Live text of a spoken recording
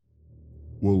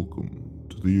Welcome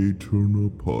to the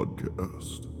Eternal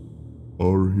Podcast.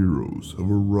 Our heroes have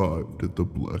arrived at the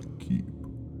Black Keep.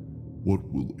 What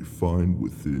will they find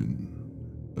within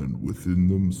and within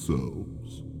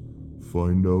themselves?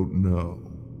 Find out now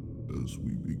as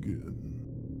we begin.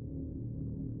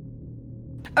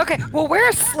 Okay, well, we're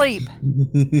asleep.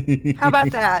 How about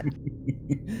that?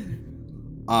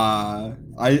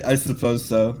 I suppose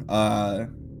so.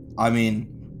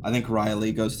 I think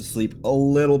Riley goes to sleep a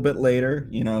little bit later.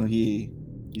 You know, he's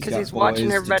Because got he's watching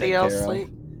boys to everybody take else care of sleep.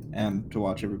 and to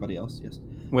watch everybody else. Yes.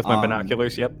 With my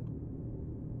binoculars, yep.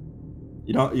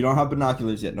 You don't have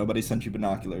binoculars yet. Nobody sent you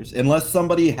binoculars, unless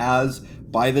somebody has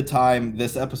by the time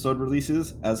this episode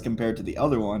releases, as compared to the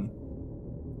other one.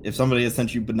 If somebody has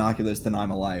sent you binoculars, then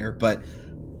I'm a liar. But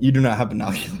you do not have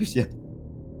binoculars yet.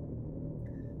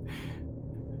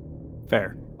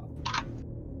 Fair.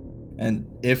 And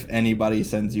if anybody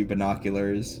sends you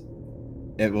binoculars,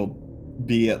 it will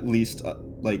be at least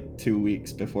like 2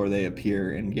 weeks before they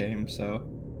appear in game. So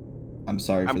I'm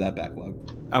sorry for that backlog.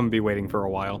 I'm gonna be waiting for a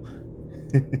while.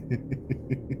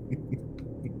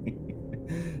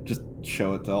 Just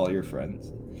show it to all your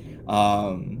friends,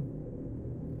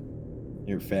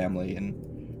 your family, and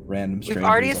random strangers.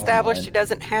 We've already established online. he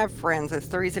doesn't have friends. That's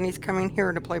the reason he's coming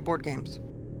here to play board games.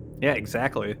 Yeah,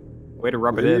 exactly. Way to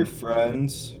rub We're it your in.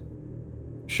 friends.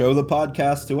 Show the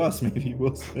podcast to us. Maybe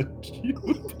we'll send you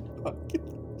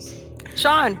binoculars.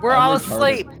 Sean, we're I'm all retarded.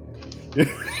 asleep. You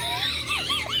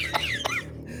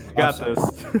got this.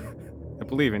 I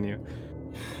believe in you.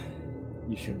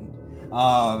 You shouldn't.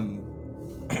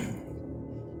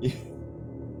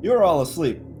 You're all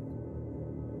asleep.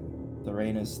 The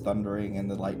rain is thundering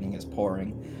and the lightning is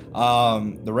pouring.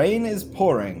 The rain is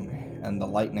pouring and the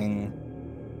lightning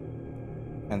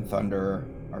and thunder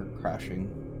are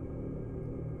crashing.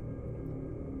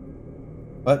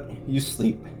 But you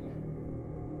sleep.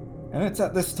 And it's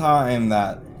at this time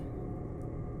that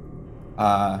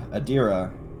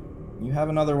Adira, you have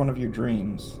another one of your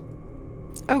dreams.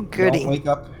 Oh, You goody. don't wake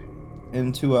up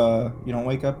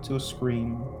to a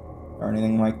scream or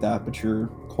anything like that, but you're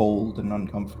cold and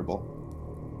uncomfortable.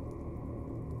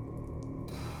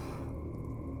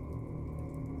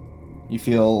 You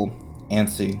feel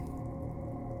antsy.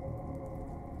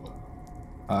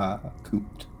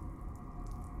 Cooped.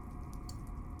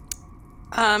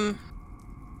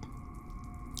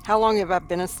 How long have I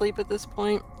been asleep at this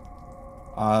point?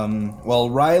 Well,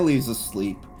 Riley's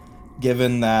asleep,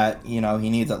 given that, he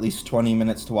needs at least 20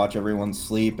 minutes to watch everyone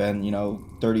sleep and,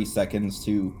 30 seconds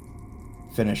to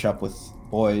finish up with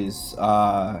boys.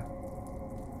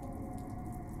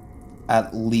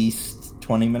 At least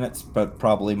 20 minutes, but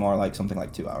probably more like something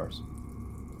like 2 hours.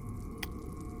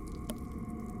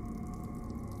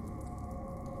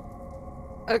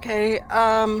 Okay,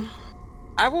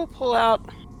 I will pull out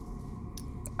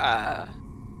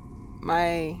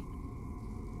my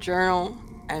journal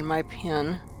and my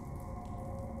pen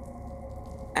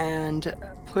and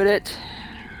put it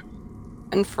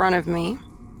in front of me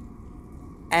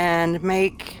and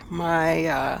make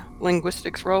my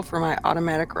linguistics roll for my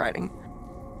automatic writing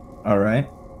All right.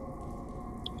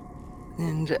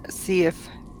 and see if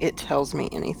it tells me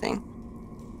anything.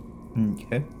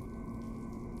 Okay.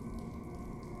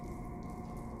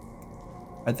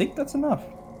 I think that's enough.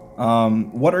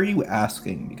 What are you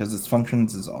asking? Because its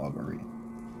functions is augury.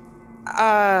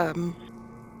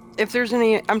 If there's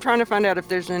any, I'm trying to find out if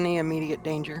there's any immediate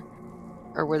danger,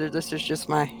 or whether this is just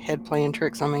my head playing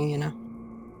tricks on me,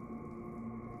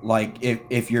 Like,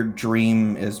 if your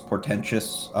dream is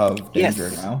portentous of danger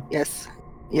Yes. now.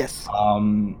 Yes.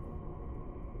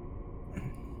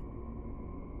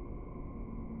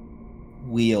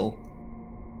 Wheel.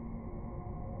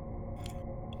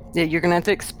 Yeah, you're gonna have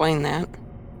to explain that.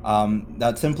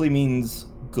 That simply means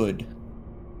good.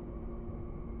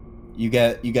 You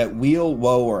get wheel,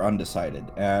 woe, or undecided,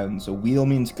 and so wheel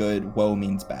means good, woe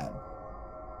means bad.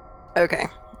 Okay. You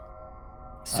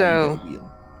So, get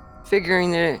wheel.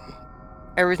 figuring that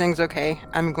everything's okay,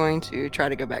 I'm going to try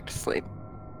to go back to sleep.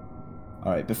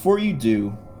 All right. Before you do,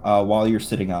 while you're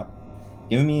sitting up,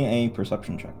 give me a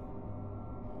perception check.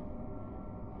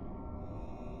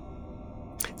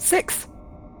 6.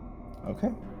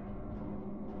 Okay.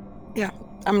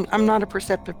 I'm not a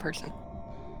perceptive person.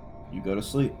 You go to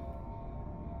sleep.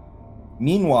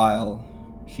 Meanwhile,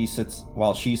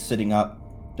 while she's sitting up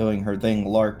doing her thing,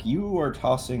 Lark, you are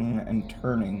tossing and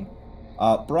turning.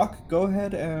 Brock, go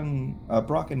ahead and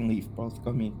Brock and Leaf both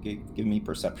give me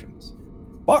perceptions.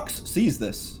 Box sees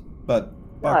this, but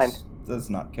Box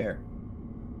does not care.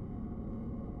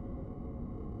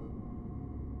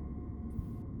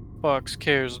 Fox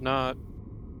cares not.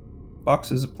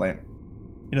 Fox is a plant.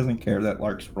 He doesn't care that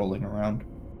Lark's rolling around.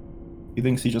 He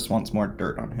thinks he just wants more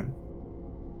dirt on him.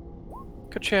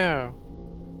 Ka-chow.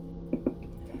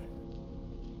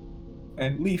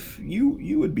 And Leaf,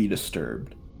 you would be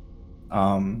disturbed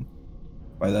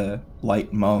by the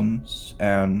light moans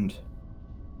and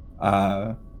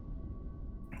the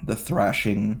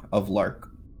thrashing of Lark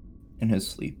in his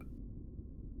sleep.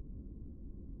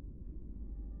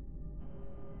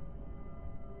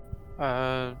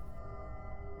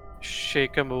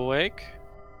 Shake him awake.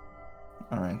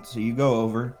 Alright, so you go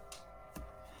over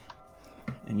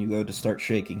and you go to start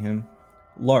shaking him.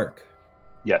 Lark,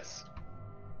 Yes.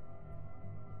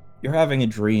 you're having a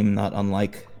dream not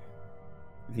unlike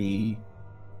the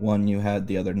one you had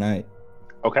the other night.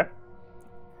 Okay.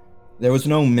 There was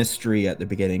no mystery at the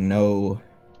beginning, no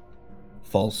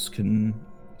false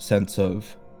sense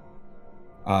of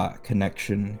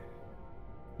connection.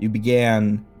 You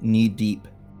began knee-deep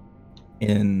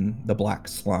in the black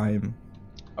slime,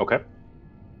 Okay.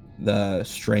 the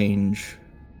strange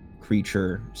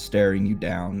creature staring you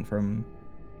down from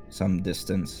some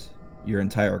distance. Your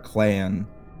entire clan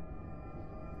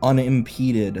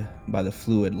unimpeded by the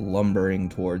fluid lumbering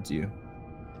towards you.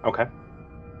 Okay.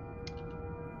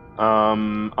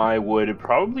 I would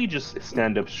probably just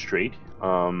stand up straight,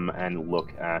 and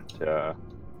look at,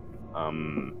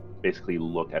 basically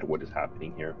look at what is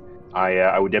happening here.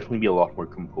 I would definitely be a lot more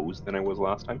composed than I was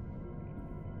last time.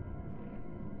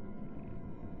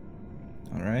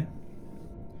 All right.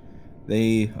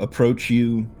 They approach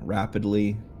you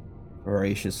rapidly,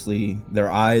 voraciously.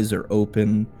 Their eyes are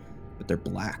open, but they're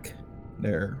black.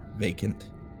 They're vacant.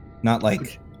 Not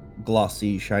like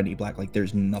glossy, shiny black, like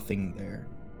there's nothing there.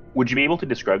 Would you be able to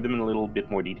describe them in a little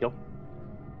bit more detail?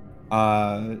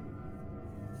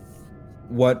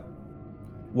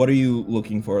 What are you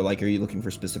looking for? Like, are you looking for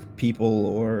specific people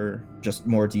or just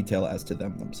more detail as to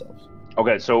them themselves?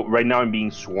 Okay, so right now I'm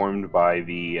being swarmed by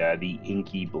the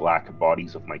inky black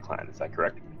bodies of my clan. Is that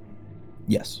correct?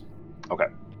 Yes. Okay.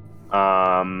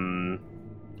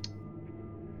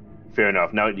 Fair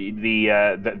enough. Now,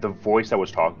 the voice I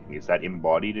was talking, is that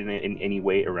embodied in any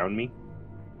way around me?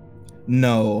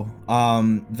 No.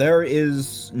 There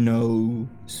is no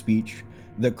speech.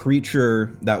 The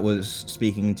creature that was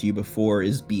speaking to you before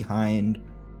is behind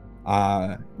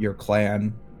your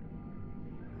clan.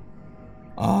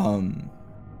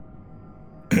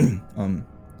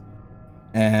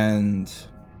 And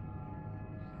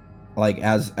like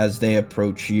as they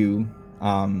approach you,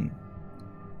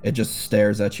 it just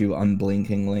stares at you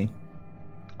unblinkingly.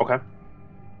 Okay.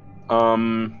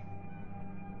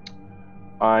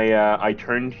 I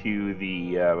turn to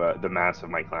the mass of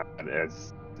my clan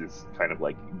as is kind of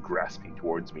like grasping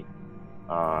towards me,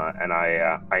 and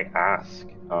I ask,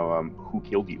 who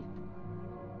killed you?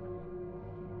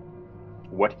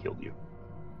 What killed you?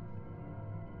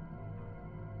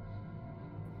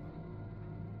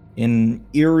 In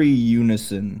eerie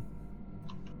unison,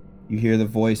 you hear the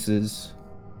voices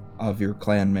of your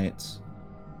clanmates.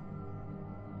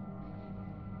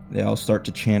 They all start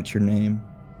to chant your name.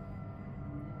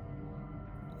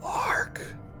 Lark.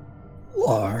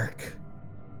 Lark.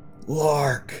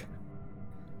 Lark.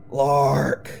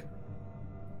 Lark.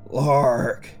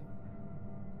 Lark.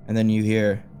 And then you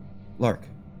hear, Lark.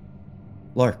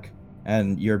 Lark.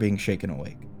 And you're being shaken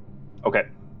awake. Okay.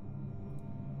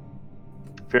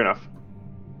 Fair enough.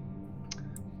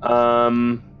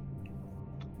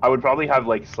 I would probably have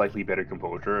like slightly better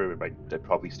composure. I'd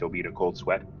probably still be in a cold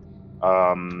sweat.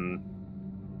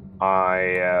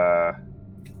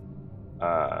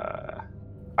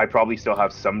 I probably still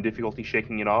have some difficulty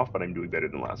shaking it off, but I'm doing better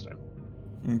than last time.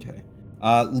 Okay.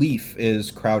 Leaf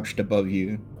is crouched above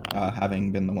you,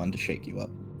 having been the one to shake you up.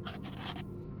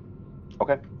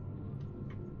 Okay.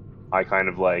 I kind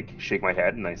of like shake my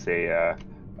head and I say,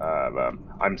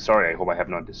 I'm sorry, I hope I have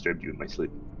not disturbed you in my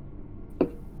sleep.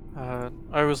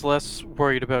 I was less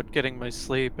worried about getting my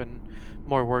sleep and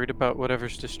more worried about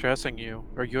whatever's distressing you.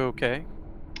 Are you okay?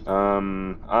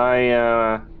 I'm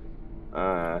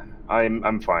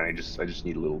fine. I just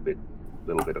need a little bit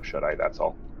of shut eye, that's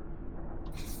all.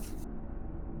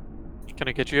 Can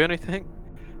I get you anything?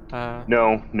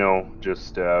 No,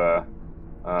 just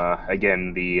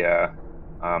again,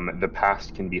 the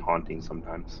past can be haunting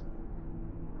sometimes.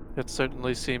 It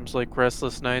certainly seems like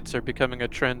restless nights are becoming a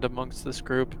trend amongst this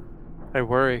group. I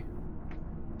worry.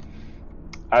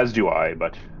 As do I,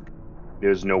 but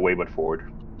there's no way but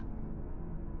forward.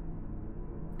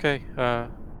 Okay,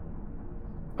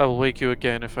 I'll wake you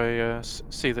again if I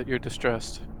see that you're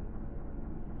distressed.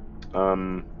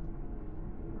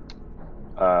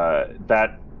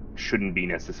 That shouldn't be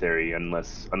necessary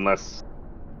unless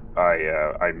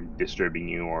I'm disturbing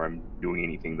you or I'm doing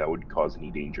anything that would cause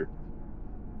any danger.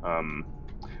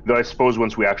 Though I suppose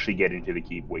once we actually get into the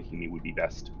keep, waking me would be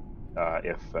best.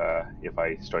 If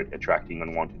I start attracting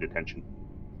unwanted attention.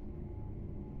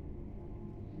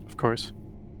 Of course.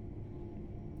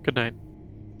 Good night.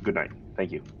 Good night.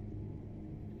 Thank you.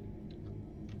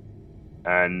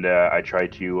 And I try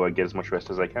to get as much rest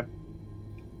as I can.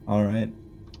 All right.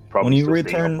 Probably When you still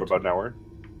staying up return- for about an hour,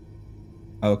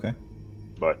 Okay.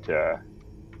 but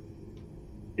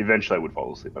eventually I would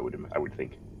fall asleep. I would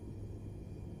think.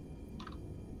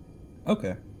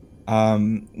 Okay.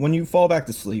 When you fall back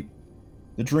to sleep,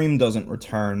 the dream doesn't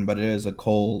return, but it is a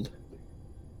cold,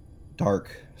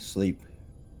 dark sleep.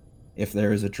 If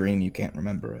there is a dream, you can't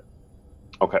remember it,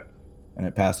 Okay. and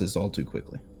it passes all too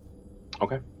quickly.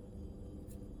 Okay.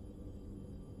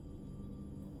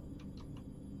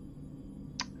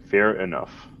 Fair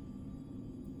enough.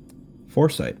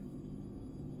 Foresight.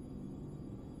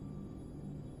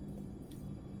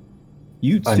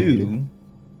 Unmuted.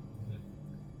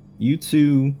 You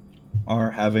two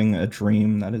are having a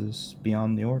dream that is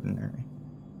beyond the ordinary.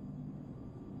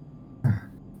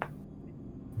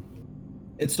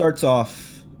 It starts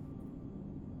off,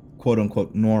 quote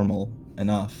unquote, normal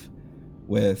enough,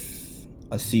 with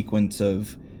a sequence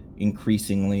of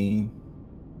increasingly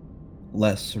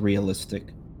less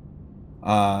realistic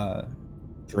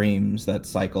dreams that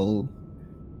cycle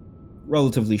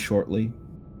relatively shortly,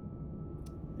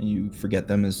 and you forget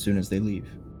them as soon as they leave.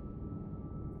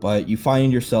 But you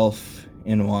find yourself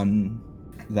in one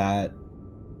that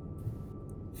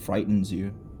frightens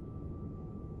you.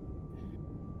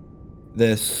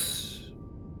 This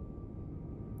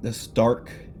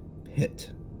dark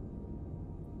pit.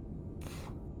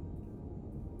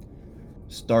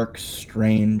 This dark,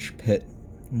 strange pit.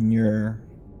 And you're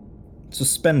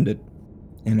suspended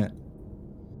in it.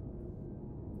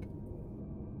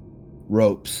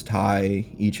 Ropes tie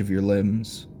each of your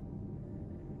limbs.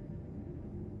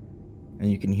 And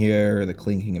you can hear the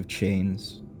clinking of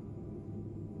chains.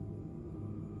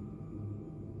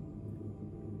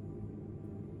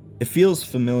 It feels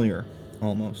familiar,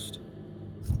 almost.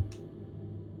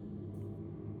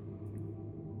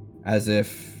 As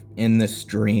if in this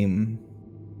dream,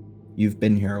 you've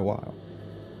been here a while.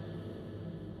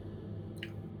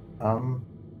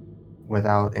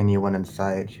 Without anyone in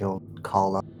sight, he'll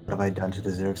call out, "What have I done to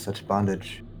deserve such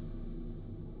bondage?"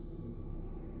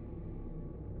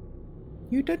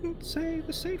 You didn't say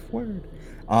the safe word.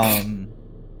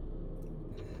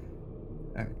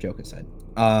 Joke aside.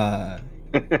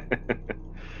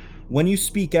 When you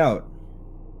speak out,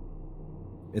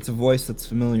 it's a voice that's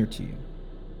familiar to you,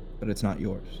 but it's not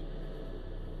yours.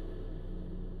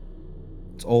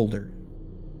 It's older.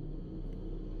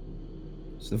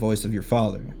 It's the voice of your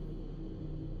father.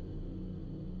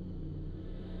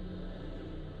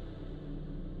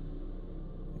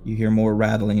 You hear more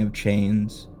rattling of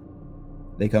chains.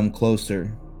 They come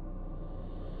closer.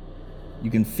 You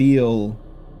can feel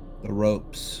the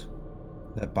ropes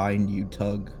that bind you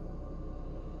tug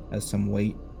as some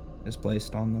weight is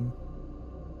placed on them.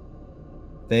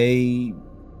 They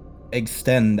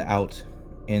extend out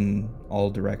in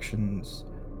all directions,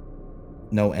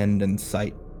 no end in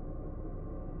sight.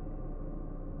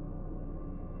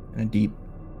 And a deep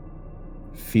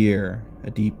fear, a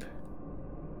deep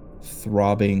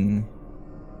throbbing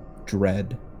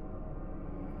dread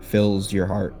fills your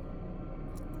heart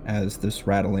as this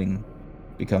rattling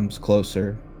becomes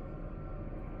closer.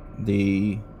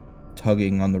 The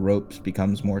tugging on the ropes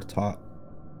becomes more taut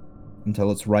until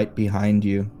it's right behind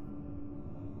you.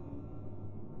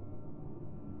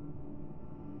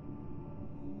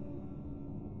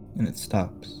 And it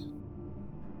stops.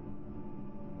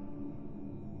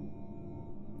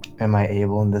 Am I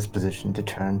able in this position to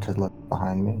turn to look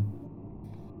behind me?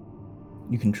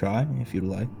 You can try if you'd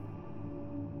like.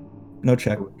 No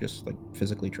check, just like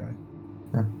physically try.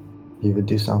 You would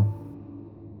do so.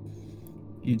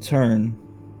 You turn.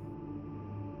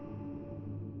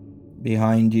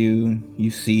 Behind you,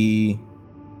 you see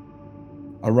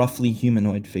a roughly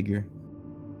humanoid figure.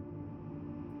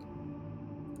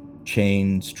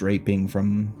 Chains draping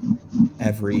from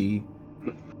every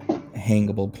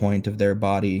hangable point of their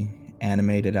body,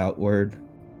 animated outward,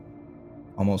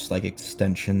 almost like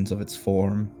extensions of its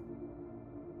form.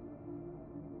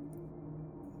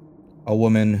 A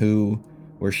woman who,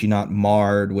 were she not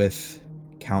marred with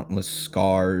countless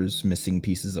scars, missing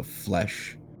pieces of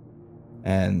flesh,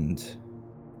 and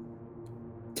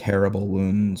terrible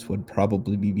wounds, would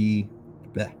probably be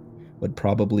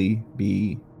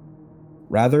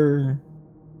rather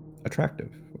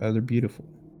attractive, rather beautiful.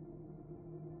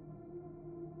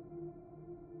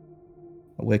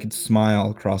 A wicked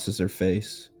smile crosses her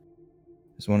face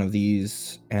as one of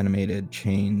these animated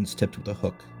chains tipped with a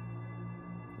hook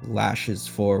lashes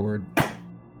forward,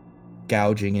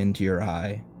 gouging into your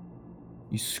eye.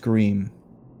 You scream.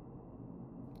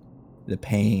 The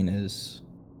pain is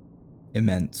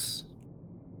immense.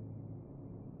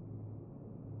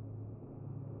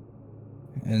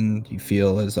 And you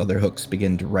feel as other hooks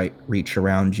begin to reach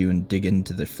around you and dig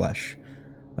into the flesh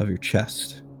of your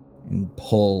chest and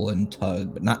pull and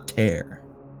tug, but not tear.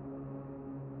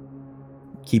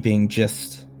 Keeping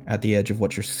just at the edge of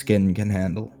what your skin can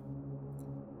handle.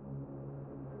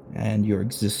 And your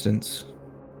existence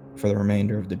for the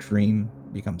remainder of the dream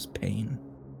becomes pain.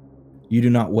 You do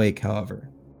not wake, however.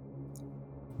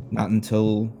 Not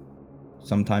until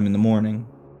sometime in the morning,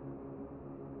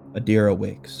 Adira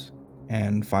wakes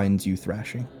and finds you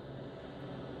thrashing.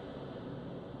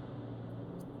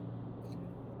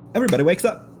 Everybody wakes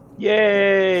up.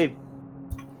 Yay!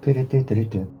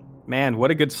 Do-do-do-do-do. Man,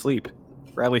 what a good sleep.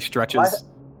 Riley stretches.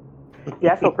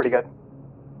 Yeah, I feel pretty good.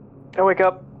 I wake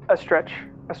up, I stretch,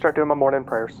 I start doing my morning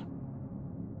prayers.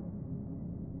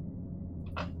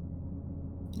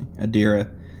 Adira,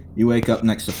 you wake up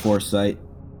next to Foresight,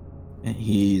 and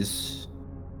he's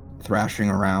thrashing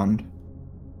around.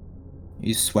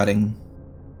 He's sweating.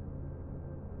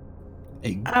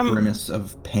 A grimace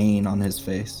of pain on his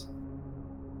face.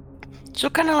 She'll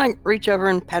kind of like reach over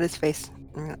and pat his face.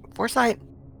 Foresight.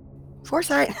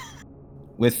 Foresight.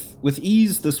 With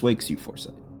ease, this wakes you,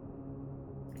 Foresight.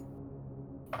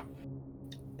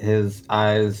 His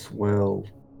eyes will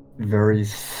very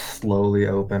slowly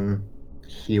open.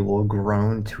 He will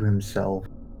groan to himself.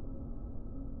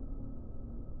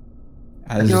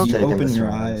 As You you taking open the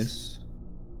your surroundings. eyes...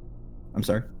 I'm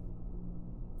sorry?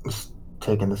 Just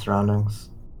taking the surroundings.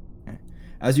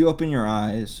 As you open your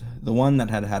eyes, the one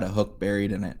that had a hook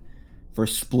buried in it, for a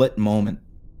split moment,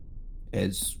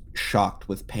 is shocked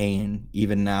with pain,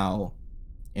 even now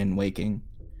in waking,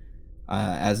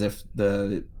 as if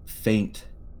the faint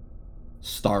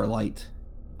starlight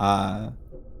that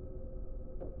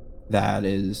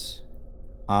is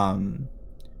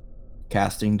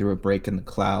casting through a break in the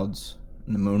clouds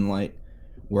in the moonlight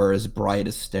were as bright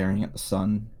as staring at the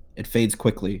sun. It fades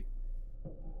quickly,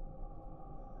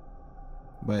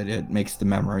 but it makes the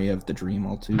memory of the dream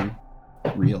all too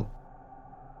real.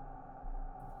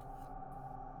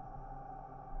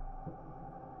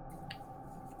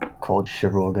 Cold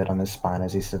shiver will get on his spine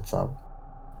as he sits up.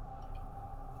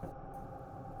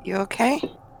 You okay?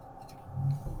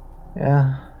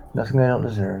 Yeah, nothing I don't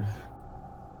deserve.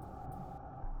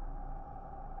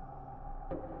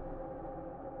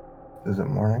 Is it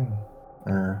morning?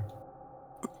 Or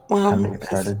Well, time to get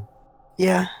started?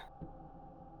 yeah.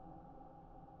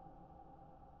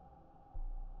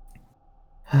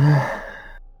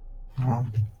 Well,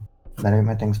 better get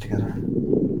my things together.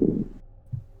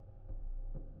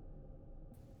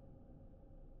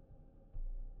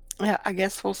 Yeah, I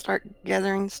guess we'll start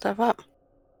gathering stuff up.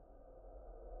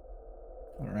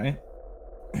 All right.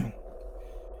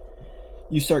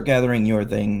 You start gathering your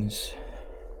things.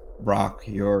 Brock,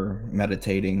 you're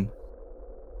meditating.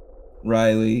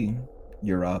 Riley,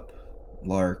 you're up.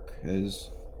 Lark has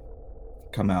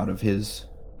come out of his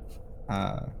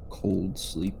cold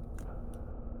sleep.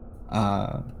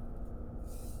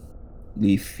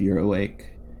 Leaf, you're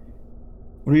awake.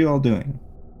 What are you all doing?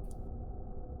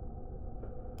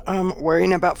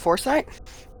 Worrying about Foresight?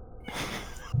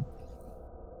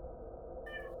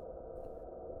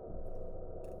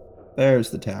 There's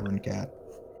the tavern cat.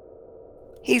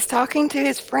 He's talking to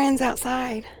his friends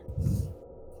outside.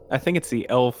 I think it's the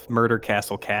elf murder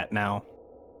castle cat now.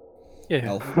 Yeah.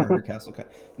 Elf murder castle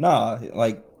cat. Nah,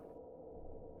 like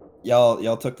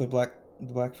y'all took the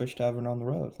Blackfish Tavern on the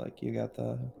road. Like you got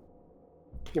the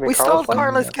You mean We stole Carlos?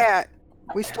 Carla's cat.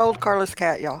 We stole Carla's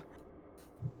cat, y'all.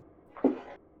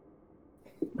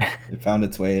 it found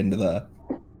its way into the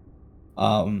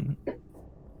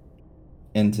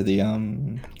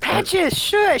Patches,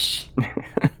 shush!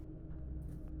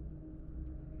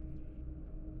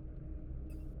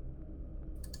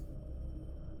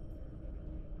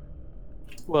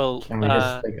 Well, Can we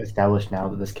just establish now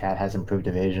that this cat has improved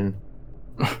evasion?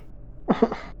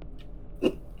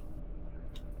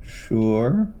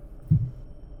 Sure.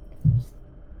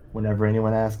 Whenever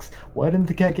anyone asks, why didn't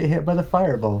the cat get hit by the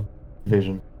fireball?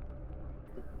 Vision.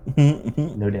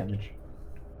 No damage.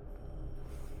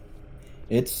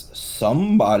 It's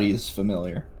somebody's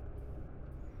familiar.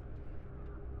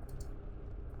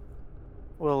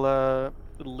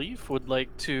 Leaf would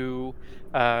like to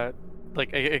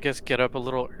like I guess get up a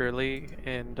little early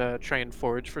and try and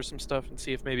forage for some stuff and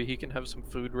see if maybe he can have some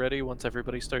food ready once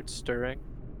everybody starts stirring.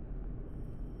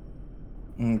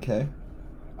 Okay.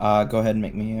 Go ahead and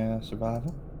make me a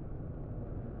survival.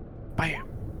 Bam.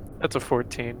 That's a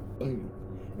 14. Boom.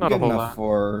 Not Good a whole enough lot.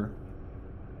 for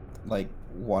like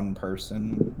one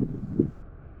person.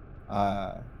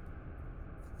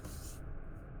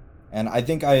 And I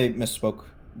think I misspoke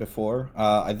before.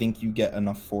 I think you get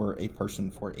enough for a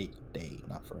person for a day,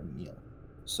 not for a meal.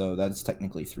 So that's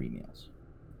technically 3 meals.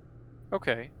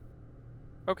 Okay.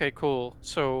 Okay, cool.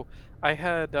 So I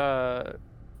had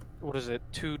what is it,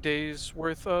 2 days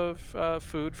worth of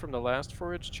food from the last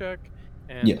forage check,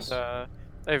 and Yes.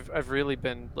 I've really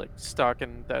been like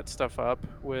stocking that stuff up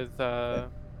with Okay.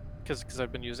 because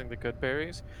I've been using the good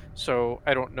berries. So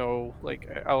I don't know, like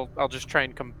I'll just try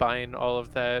and combine all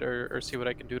of that or see what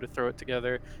I can do to throw it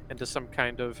together into some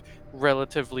kind of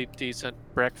relatively decent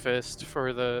breakfast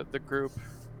for the group.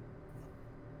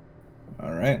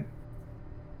 All right.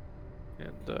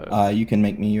 And You can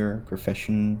make me your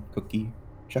profession cookie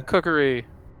check. cookery,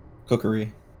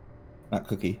 Cookery, not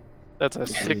cookie. that's a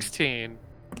Cookery. 16.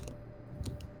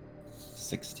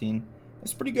 16.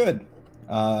 That's pretty good.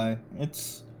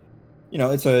 It's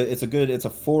it's a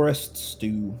forest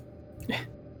stew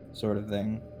sort of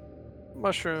thing.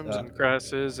 Mushrooms and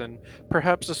grasses and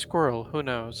perhaps a squirrel, who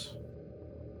knows?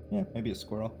 Yeah, maybe a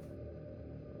squirrel.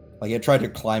 Like it tried to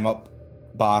climb up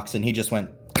box and he just went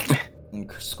and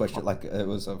squished it like it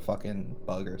was a fucking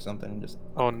bug or something and just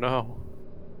Oh no.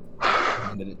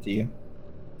 handed it to you.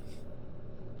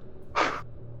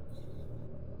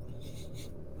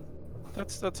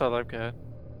 That's all I've got.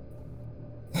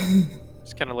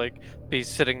 Just kind of like be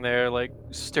sitting there like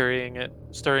stirring it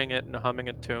and humming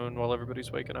a tune while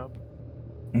everybody's waking up.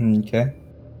 Okay.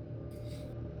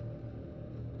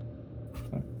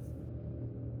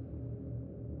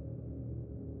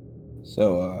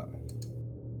 So,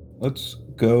 let's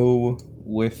go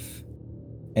with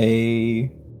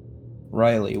a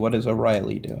Riley. What is a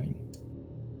Riley doing?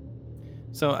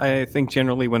 So I think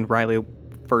generally when Riley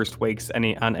first wakes on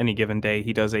any given day,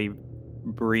 he does a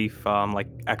brief like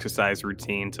exercise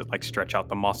routine to like stretch out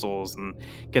the muscles and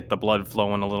get the blood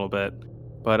flowing a little bit.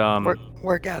 But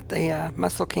Work out the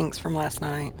muscle kinks from last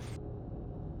night.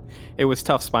 it was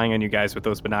tough spying on you guys with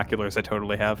those binoculars I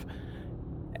totally have.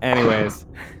 Anyways,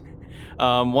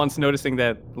 once noticing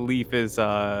that Leaf is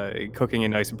cooking a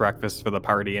nice breakfast for the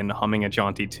party and humming a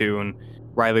jaunty tune,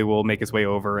 Riley will make his way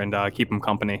over and keep him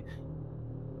company.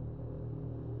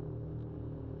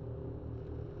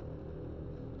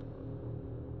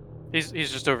 He's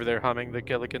just over there humming the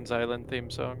Gilligan's Island theme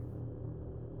song.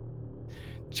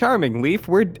 Charming, Leaf.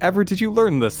 Wherever did you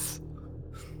learn this?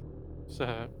 It's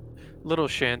a little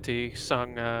shanty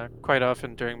sung quite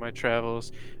often during my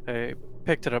travels. I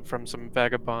picked it up from some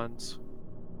vagabonds.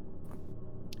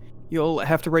 You'll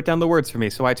have to write down the words for me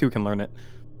so I too can learn it.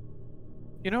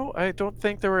 You know, I don't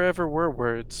think there ever were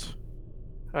words.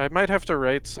 I might have to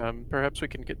write some. Perhaps we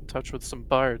can get in touch with some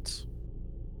bards.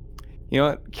 You know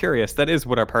what? Curious. That is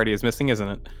what our party is missing, isn't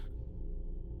it?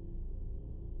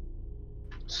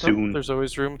 Well, Soon. there's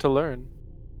always room to learn.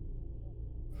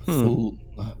 Soon.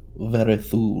 Very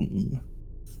soon.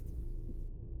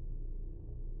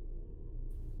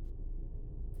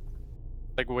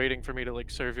 Like waiting for me to like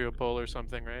serve you a bowl or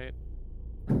something, right?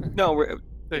 No,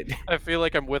 I feel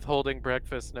like I'm withholding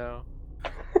breakfast now.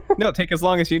 no. Take as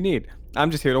long as you need.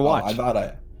 I'm just here to Oh, watch.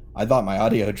 I thought my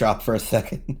audio dropped for a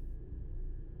second.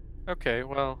 Okay,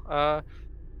 well,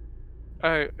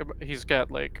 he's got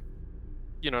like,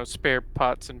 spare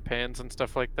pots and pans and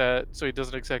stuff like that, so he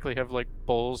doesn't exactly have like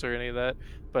bowls or any of that.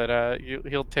 But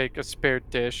he'll take a spare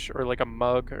dish or like a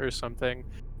mug or something,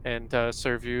 and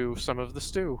serve you some of the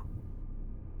stew.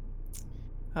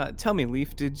 Tell me,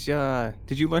 Leaf, did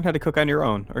you learn how to cook on your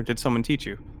own, or did someone teach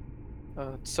you?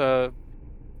 It's a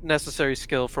necessary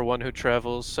skill for one who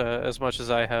travels as much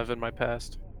as I have in my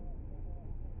past.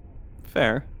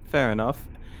 Fair enough.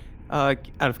 Out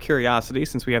of curiosity,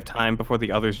 since we have time before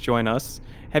the others join us,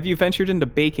 have you ventured into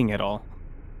baking at all?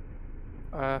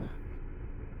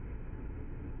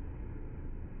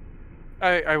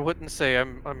 I wouldn't say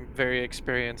I'm very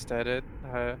experienced at it.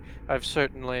 I've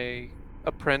certainly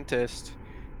apprenticed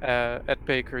at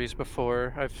bakeries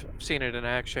before. I've seen it in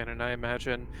action, and I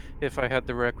imagine if I had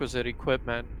the requisite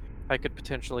equipment, I could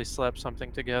potentially slap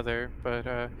something together. But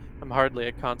I'm hardly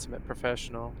a consummate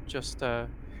professional. Just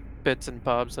bits and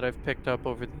bobs that I've picked up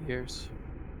over the years.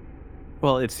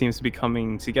 Well, it seems to be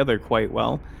coming together quite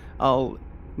well. I'll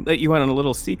let you in on a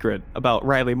little secret about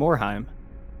Riley Moorheim.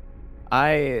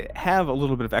 I have a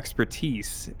little bit of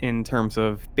expertise in terms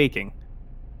of baking.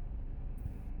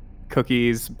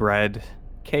 cookies, bread,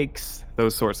 cakes,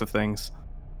 those sorts of things.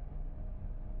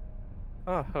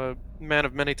 Ah, a man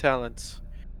of many talents.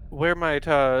 Where might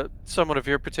someone of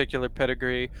your particular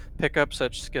pedigree pick up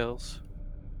such skills?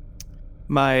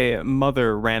 My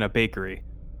mother ran a bakery,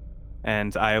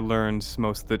 and I learned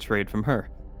most of the trade from her.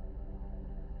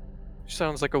 She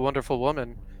sounds like a wonderful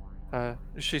woman.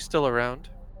 Is she still around?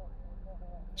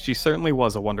 She certainly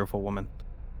was a wonderful woman.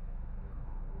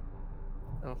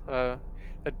 Oh,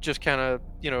 I just kind of,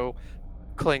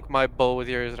 clink my bowl with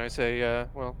yours, and I say,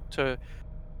 well, to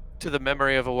the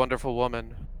memory of a wonderful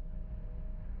woman.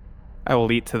 I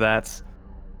will eat to that.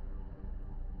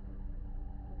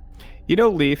 You know,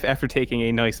 Leaf, after taking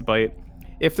a nice bite,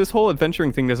 if this whole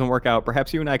adventuring thing doesn't work out,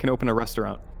 perhaps you and I can open a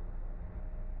restaurant.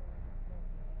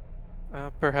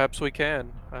 Perhaps we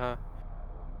can.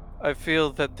 I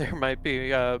feel that there might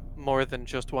be more than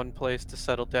just one place to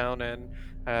settle down in,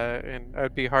 and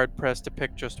I'd be hard pressed to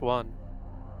pick just one.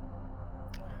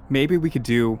 Maybe we could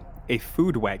do a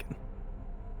food wagon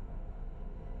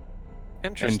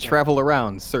Interesting. and travel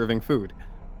around serving food.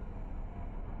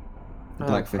 The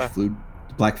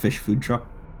Blackfish food truck.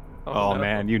 Oh, no.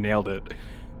 man, you nailed it.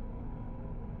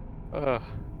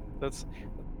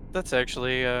 That's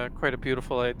actually quite a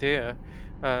beautiful idea.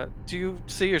 Do you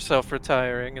see yourself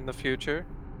retiring in the future?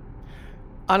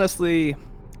 Honestly,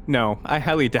 no, I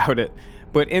highly doubt it.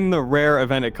 But in the rare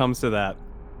event it comes to that,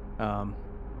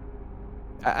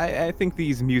 I think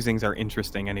these musings are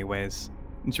interesting anyways.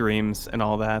 Dreams and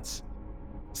all that.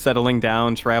 Settling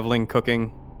down, traveling,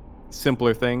 cooking,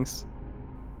 simpler things.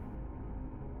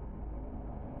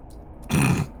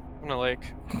 I'm gonna like,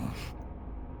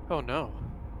 oh no.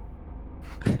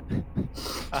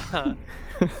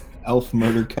 Elf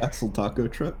murder castle taco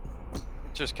trip.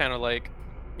 Just kind of like,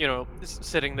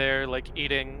 sitting there like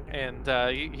eating, and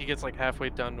he gets like halfway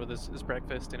done with his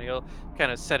breakfast, and he'll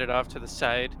kind of set it off to the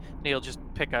side, and he'll just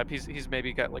pick up. He's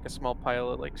maybe got like a small pile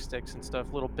of like sticks and stuff,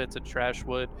 little bits of trash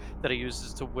wood that he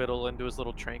uses to whittle into his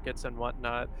little trinkets and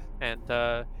whatnot, and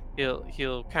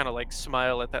he'll kind of like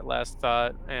smile at that last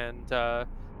thought, and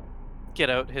get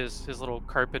out his little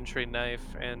carpentry knife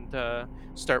and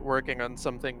start working on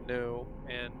something new.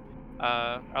 And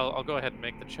I'll go ahead and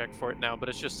make the check for it now, but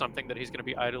it's just something that he's going to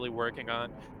be idly working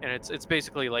on, and it's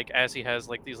basically like as he has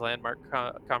like these landmark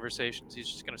conversations, he's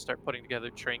just going to start putting together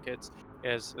trinkets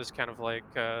as kind of like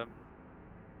a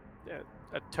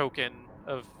token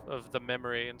of the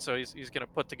memory, and so he's going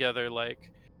to put together like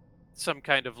some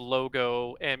kind of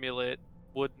logo amulet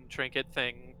wooden trinket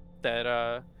thing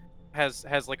that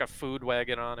has like a food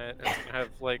wagon on it, and it's going to have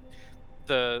like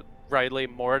the Riley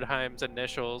Mordheim's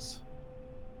initials.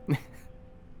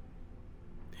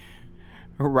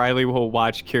 Riley will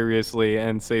watch curiously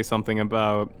and say something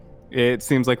about, it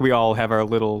seems like we all have our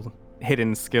little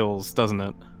hidden skills, doesn't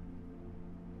it?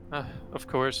 Of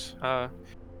course.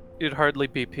 It'd hardly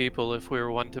be people if we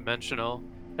were one-dimensional.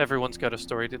 Everyone's got a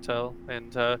story to tell,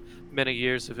 and many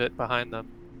years of it behind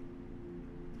them.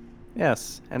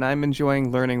 Yes, and I'm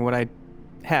enjoying learning what I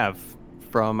have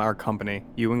from our company,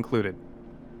 you included.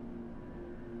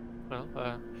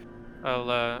 Well,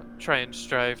 I'll try and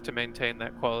strive to maintain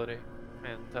that quality.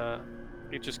 And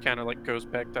he just kind of like goes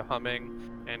back to humming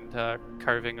and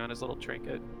carving on his little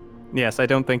trinket. Yes, I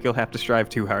don't think you'll have to strive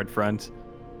too hard, friend.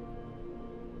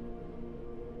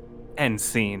 End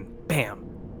scene. Bam.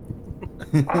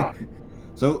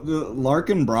 So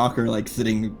Lark and Brock are like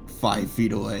sitting 5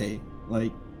 feet away.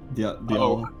 Like, do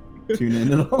y'all tune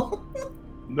in at all?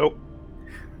 Nope.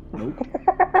 Nope.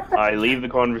 I leave the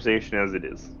conversation as it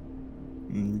is.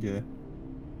 Okay.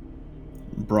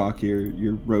 Brock,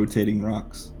 you're rotating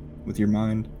rocks with your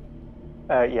mind.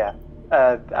 Yeah.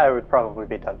 I would probably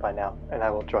be done by now, and I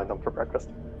will join them for breakfast.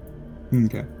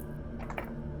 Okay.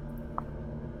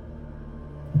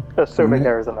 Assuming Alright.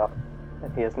 there is enough,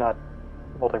 and he is not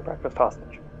holding breakfast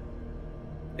hostage.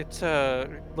 It's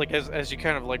like as you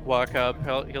kind of like walk up,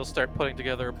 he'll start putting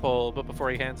together a bowl, but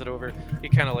before he hands it over, he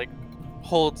kind of like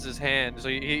holds his hand, so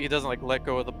he doesn't like let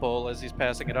go of the bowl as he's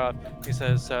passing it off. He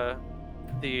says,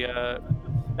 the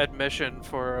admission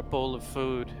for a bowl of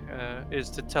food is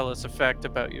to tell us a fact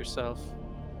about yourself.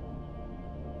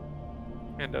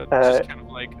 And just kind of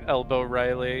like elbow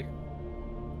Riley.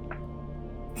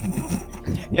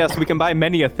 Yes, we can buy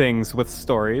many a things with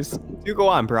stories. Do go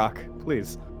on, Brock,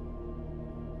 please.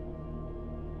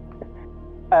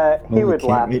 He would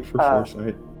laugh. Wait for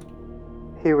foresight.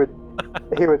 He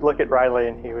would look at Riley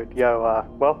and he would go,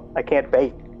 well, I can't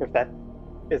bait, if that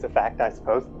is a fact, I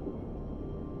suppose.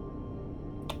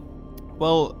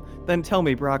 Well, then tell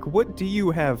me, Brock, what do you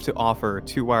have to offer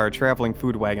to our traveling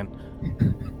food wagon?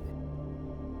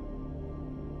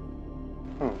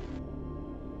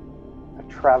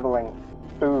 traveling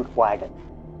food wagon.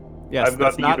 Yes, I've got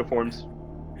that's the not. uniforms.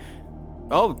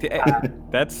 Oh,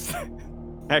 that's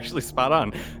actually spot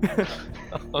on.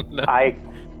 Oh no. I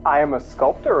am a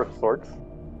sculptor of sorts.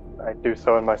 I do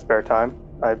so in my spare time.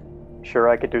 I'm sure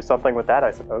I could do something with that,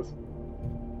 I suppose.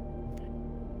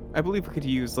 I believe we could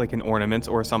use like an ornament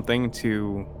or something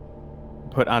to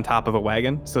put on top of a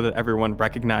wagon so that everyone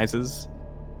recognizes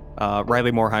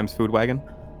Riley Moorheim's food wagon.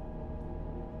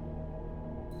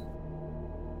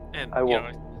 And I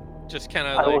will- just kind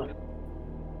I of will-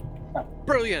 like,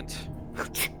 brilliant.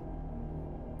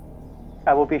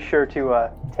 I will be sure to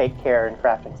take care in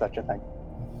crafting such a thing.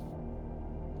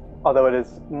 Although it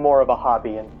is more of a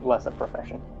hobby and less a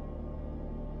profession.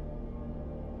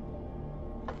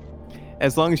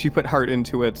 As long as you put heart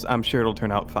into it, I'm sure it'll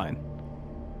turn out fine.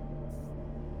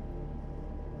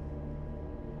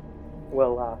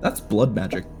 Well, That's blood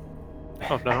magic.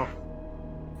 Oh no.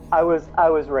 I was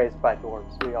raised by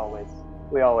dwarves.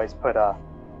 We always put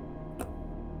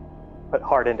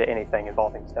heart into anything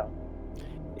involving stone.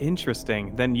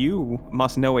 Interesting. Then you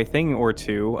must know a thing or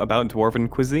two about dwarven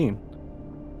cuisine.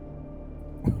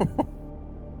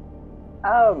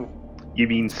 You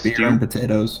mean Beer stew? and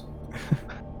potatoes.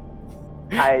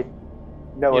 I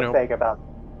know You a know- thing about.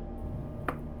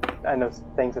 I know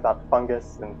things about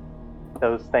fungus and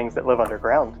those things that live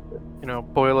underground.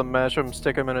 Boil them, mash them,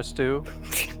 stick them in a stew.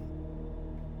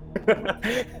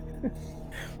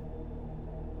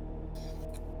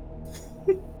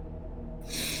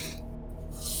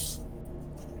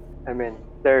 I mean,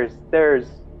 there's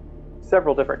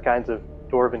several different kinds of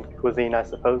dwarven cuisine, I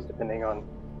suppose, depending on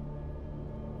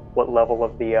what level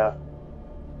of the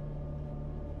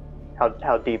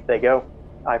how deep they go.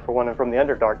 I, for one, am from the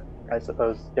Underdark. I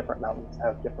suppose different mountains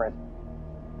have different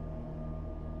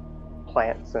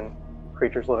plants and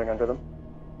creatures living under them.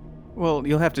 Well,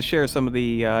 you'll have to share some of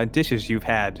the dishes you've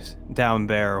had down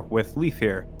there with Leaf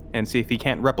here and see if he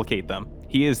can't replicate them.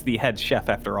 He is the head chef,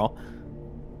 after all.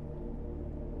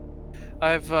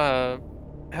 I've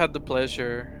had the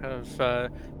pleasure of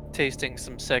tasting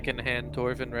some secondhand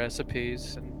dwarven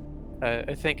recipes, and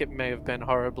I think it may have been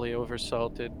horribly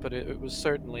oversalted, but it was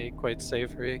certainly quite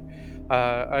savory.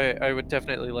 I would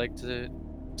definitely like to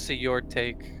see your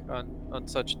take on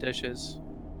such dishes.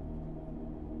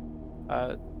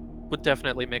 Would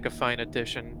definitely make a fine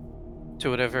addition to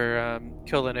whatever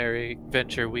culinary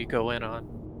venture we go in on.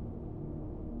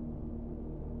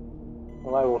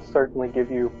 Well, I will certainly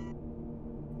give you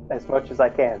as much as I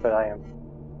can, but I am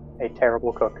a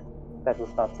terrible cook. That was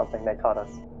not something they taught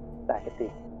us back at the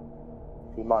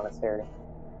monastery.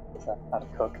 It's how to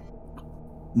cook.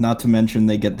 Not to mention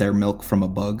they get their milk from a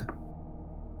bug.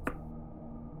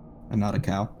 And not a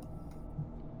cow.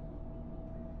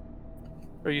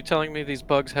 Are you telling me these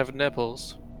bugs have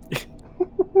nipples?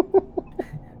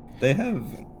 They have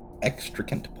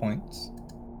extricant points.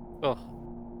 Oh,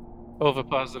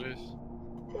 ovipositive.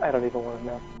 I don't even want to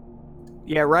know.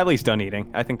 Yeah, Riley's done eating.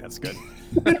 I think that's good.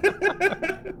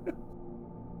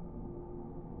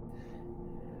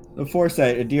 The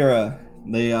foresight, Adira,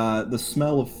 the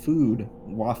smell of food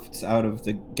wafts out of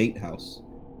the gatehouse.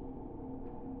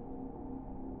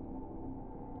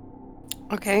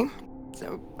 Okay.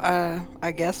 So,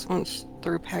 I guess once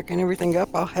through packing everything up,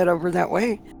 I'll head over that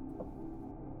way.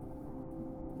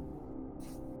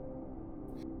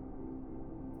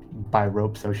 By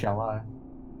rope, so shall I.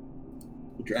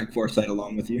 You drag foresight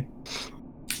along with you.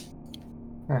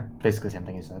 Basically the same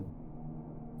thing he said.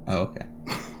 Oh, okay.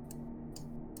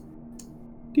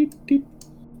 Doot, doot,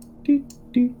 doot,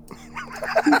 doot.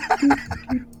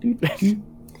 Doot, doot, doot.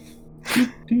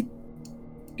 Doot, doot.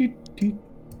 Doot, doot.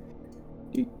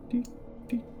 Doot, doot,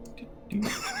 doot, doot,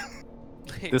 doot.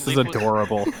 This is Leaf was-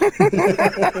 adorable.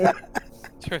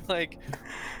 You're like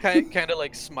kind of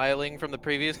like smiling from the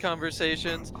previous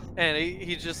conversations, and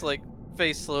he just like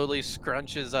face slowly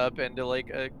scrunches up into like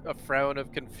a frown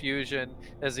of confusion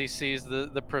as he sees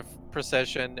the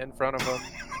procession in front of him.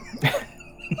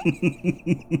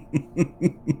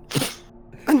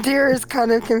 Deer is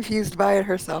kind of confused by it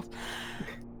herself.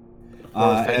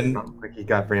 and Like he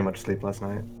got very much sleep last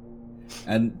night.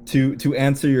 and to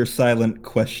answer your silent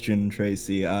question,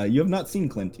 Tracy, you have not seen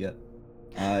Clint yet.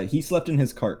 He slept in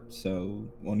his cart, so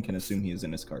one can assume he is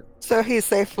in his cart. So he's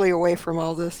safely away from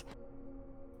all this.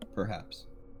 Perhaps.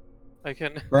 I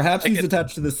Perhaps he's can-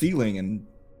 attached to the ceiling and,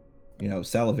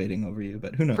 salivating over you,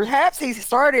 but who knows? Perhaps he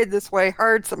started this way,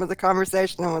 heard some of the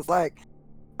conversation, and was like,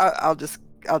 "I'll just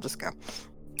go."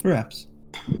 Perhaps.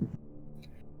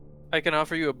 I can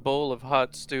offer you a bowl of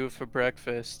hot stew for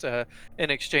breakfast in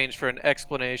exchange for an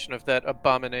explanation of that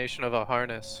abomination of a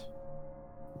harness.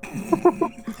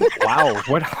 Wow,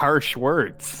 what harsh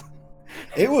words.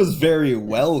 It was very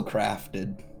well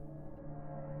crafted.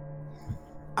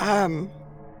 I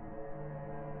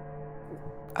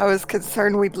was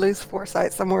concerned we'd lose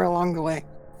Foresight somewhere along the way.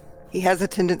 He has a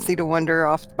tendency to wander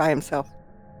off by himself.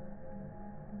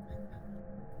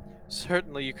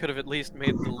 Certainly, you could have at least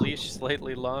made the leash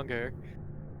slightly longer.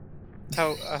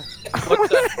 How? What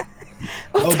the?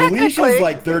 Well, Oh, the leash is technically,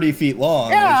 like 30 feet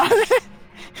long. yeah.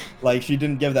 Like she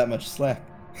didn't give that much slack.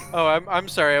 Oh, I'm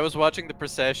sorry. I was watching the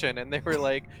procession, and they were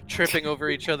like tripping over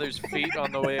each other's feet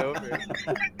on the way over.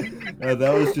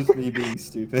 That was just me being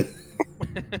stupid.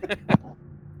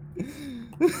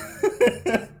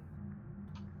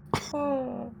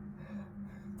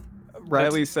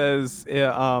 Riley says,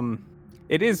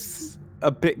 it is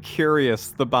a bit curious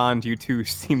the bond you two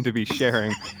seem to be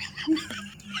sharing.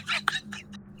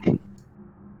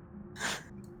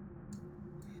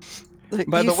 Look,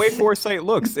 By you the way s- Foresight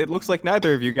looks, it looks like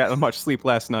neither of you got much sleep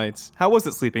last night. How was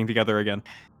it sleeping together again?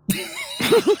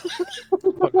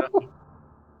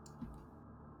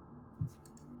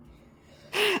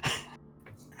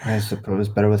 I suppose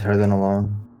better with her than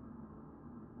alone.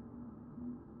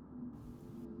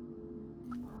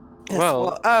 Yes,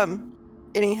 Well-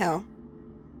 anyhow,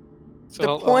 So the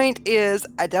I'll- point is,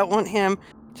 I don't want him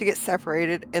to get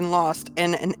separated and lost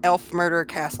in an elf murder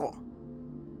castle.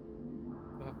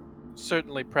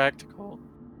 certainly practical.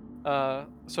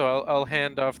 So I'll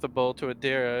hand off the bowl to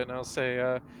Adira, and I'll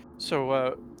say,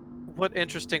 what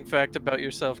interesting fact about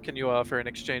yourself can you offer in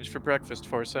exchange for breakfast,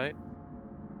 Foresight?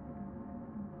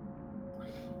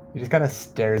 He just kind of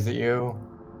stares at you,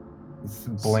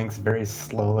 just blinks very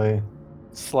slowly.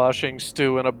 Sloshing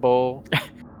stew in a bowl.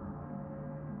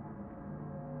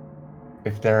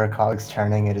 If there are cogs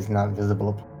turning, it is not visible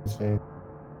upon his face.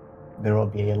 There will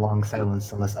be a long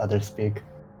silence unless others speak.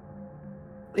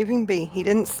 Leave him be. He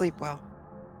didn't sleep well.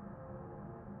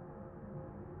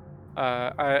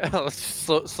 I'll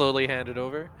slowly hand it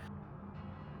over.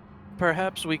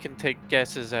 Perhaps we can take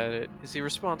guesses at it. Is he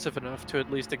responsive enough to at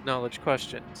least acknowledge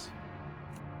questions?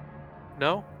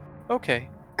 No? Okay.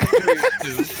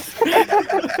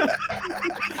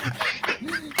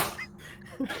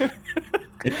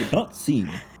 It did not seem.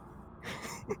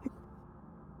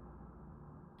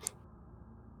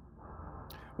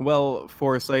 Well,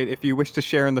 Foresight, if you wish to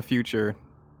share in the future,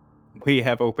 we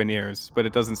have open ears, but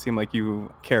it doesn't seem like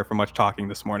you care for much talking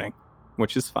this morning,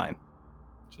 which is fine.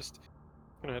 Just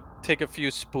gonna take a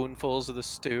few spoonfuls of the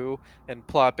stew and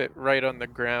plop it right on the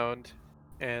ground,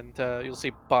 and you'll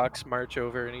see Box march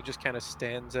over, and he just kind of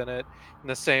stands in it in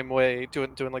the same way,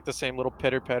 doing like the same little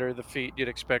pitter patter of the feet you'd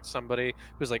expect somebody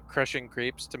who's like crushing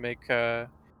grapes to make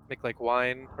like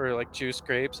wine or like juice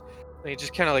grapes. And he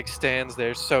just kind of like stands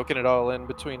there, soaking it all in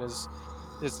between his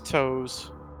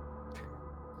toes.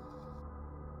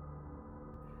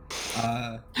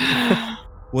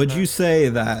 Would you say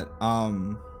that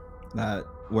that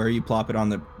where you plop it on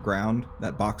the ground,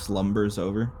 that Box lumbers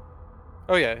over?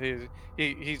 Oh yeah, he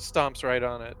stomps right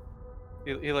on it.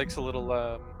 He likes a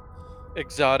little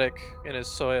exotic in his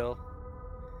soil.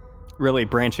 Really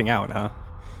branching out, huh?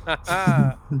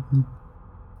 I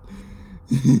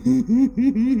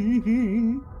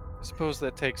suppose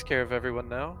that takes care of everyone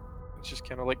now. It's just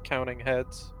kind of like counting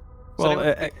heads. Does Well,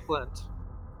 anyone take Flint?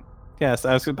 Yes,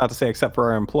 I was about to say, except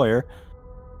for our employer.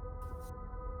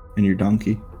 And your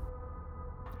donkey.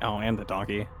 Oh, and the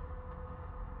donkey.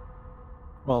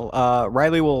 Well,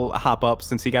 Riley will hop up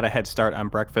since he got a head start on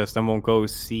breakfast, and we'll go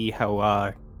see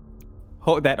how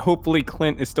that hopefully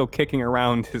Clint is still kicking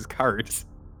around his cards.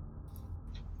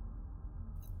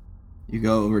 You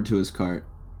go over to his cart.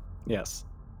 Yes.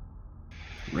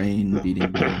 Rain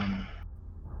beating down.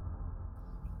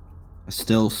 A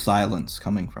still silence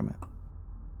coming from it.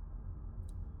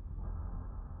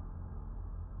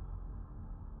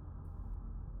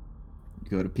 You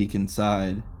go to peek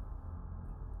inside.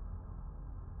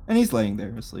 And he's laying there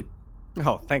asleep.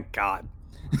 Oh, thank God.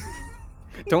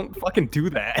 Don't fucking do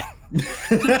that.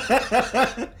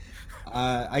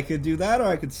 I could do that or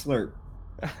I could slurp.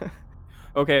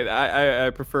 Okay, I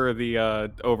prefer the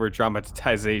over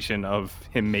dramatization of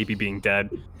him maybe being dead.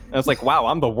 I was like, wow,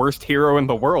 I'm the worst hero in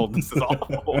the world. This is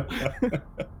awful.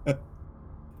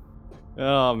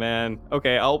 Oh man.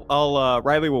 Okay, I'll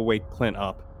Riley will wake Clint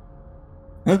up.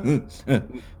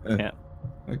 Yeah.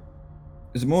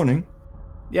 Is it morning?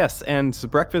 Yes, and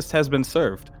breakfast has been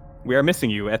served. We are missing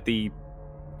you at the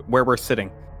where we're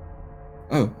sitting.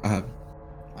 Oh,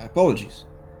 my apologies.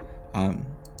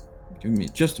 Give me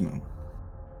just a moment.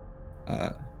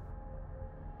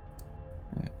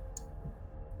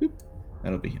 Boop.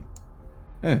 That'll be him.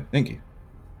 Oh, thank you.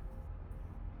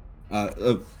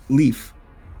 Leaf.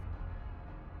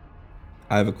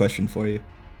 I have a question for you.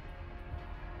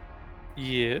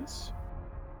 Yes.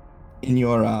 In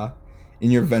your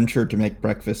venture to make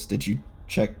breakfast, did you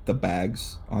check the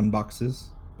bags on boxes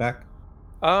back?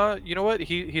 You know what?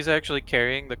 He's actually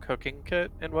carrying the cooking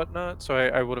kit and whatnot, so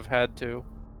I would have had to.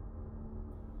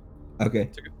 Okay.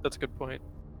 That's a good point.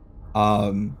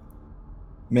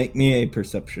 Make me a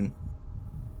perception.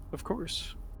 Of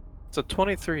course. It's a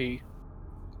 23.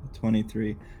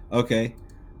 23. Okay.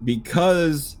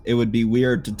 Because it would be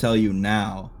weird to tell you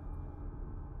now.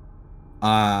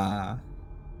 I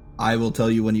will tell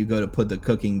you when you go to put the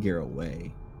cooking gear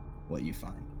away what you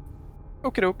find.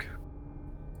 Okie doke.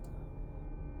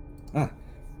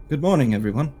 Good morning,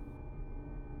 everyone.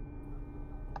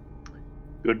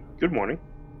 Good morning.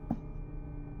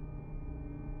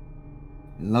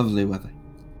 Lovely weather.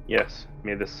 Yes,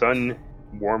 may the sun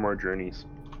warm our journeys.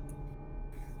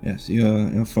 Yes,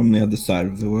 you're from the other side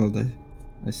of the world,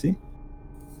 I see.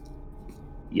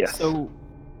 Yes. So,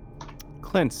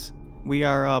 Clint, we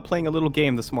are playing a little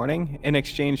game this morning. In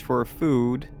exchange for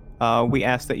food, we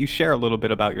ask that you share a little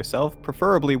bit about yourself,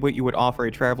 preferably what you would offer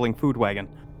a traveling food wagon.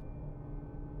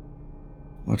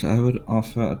 What I would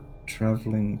offer a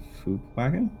traveling food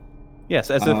wagon? Yes,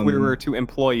 as if we were to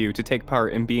employ you to take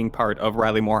part in being part of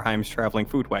Riley Moorheim's traveling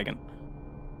food wagon.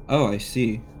 Oh, I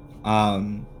see.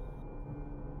 I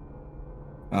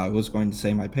was going to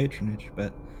say my patronage,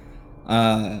 but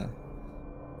I'm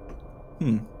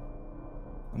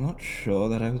not sure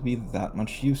that I would be that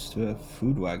much use to a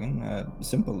food wagon.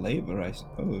 Simple labor, I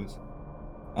suppose.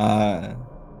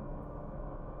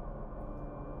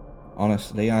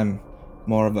 Honestly, I'm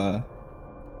more of a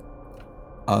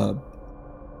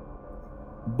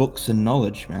books and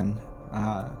knowledge man.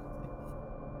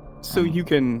 So you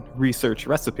can research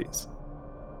recipes.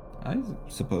 I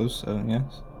suppose so,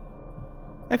 yes.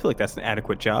 I feel like that's an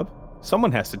adequate job.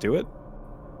 Someone has to do it.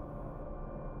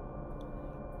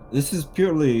 This is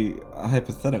purely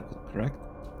hypothetical, correct?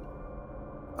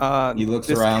 He looks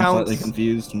this around counts- slightly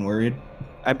confused and worried.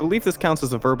 I believe this counts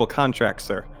as a verbal contract,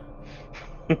 sir.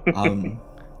 I'm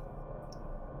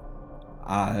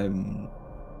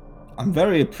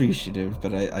very appreciative,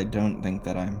 but I don't think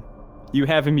that I'm... You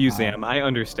have a museum, I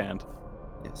understand.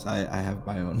 Yes, I have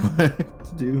my own work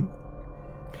to do.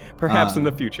 Perhaps in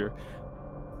the future.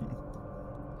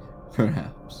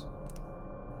 Perhaps.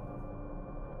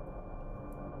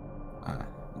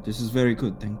 This is very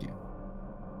good, thank you.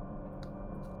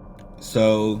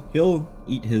 So, he'll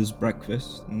eat his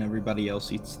breakfast, and everybody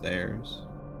else eats theirs.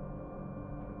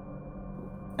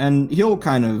 And he'll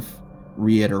kind of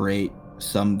reiterate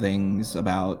some things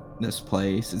about this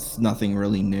place. It's nothing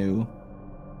really new.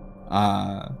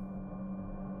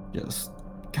 Just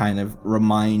kind of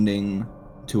reminding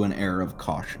to an air of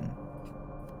caution.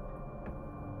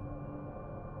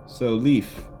 So,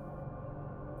 Leaf,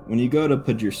 when you go to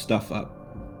put your stuff up,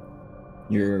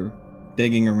 you're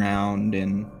digging around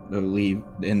in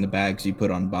the bags you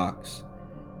put on box.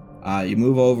 You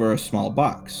move over a small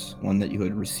box, one that you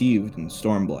had received in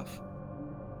Stormbluff.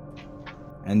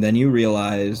 And then you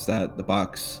realize that the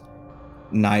box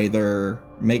neither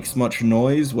makes much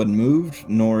noise when moved,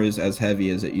 nor is as heavy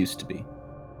as it used to be.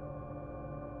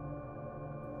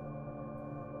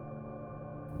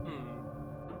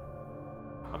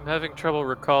 I'm having trouble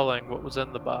recalling what was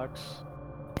in the box.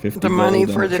 50 The money gold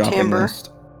and for a the shopping timber.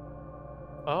 list.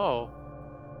 Oh.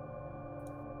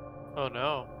 Oh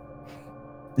no.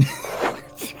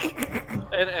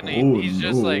 and he's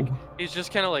just like, he's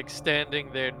just kind of like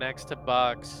standing there next to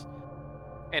Box,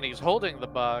 and he's holding the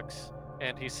box,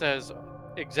 and he says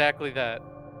exactly that.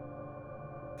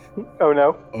 Oh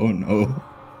no. Oh no.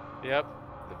 Yep.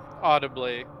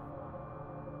 Audibly.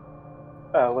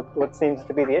 What seems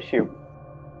to be the issue?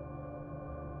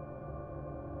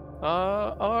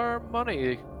 Our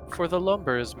money for the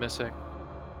lumber is missing.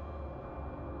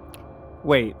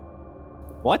 Wait.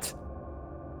 What?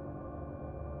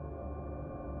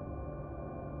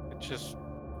 Just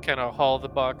kind of haul the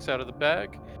box out of the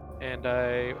bag, and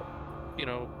I,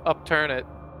 upturn it,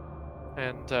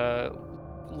 and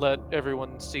let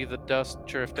everyone see the dust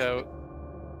drift out.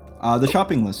 The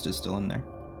shopping list is still in there.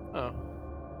 Oh.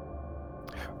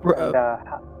 And,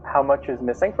 how much is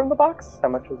missing from the box? How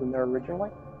much was in there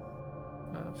originally?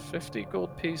 50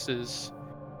 gold pieces,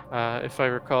 if I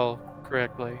recall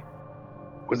correctly.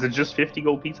 Was it just 50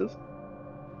 gold pieces?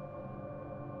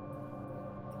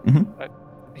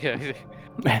 Yeah,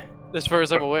 as far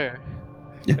as I'm aware.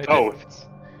 Yeah. Oh, if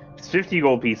it's 50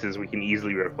 gold pieces, we can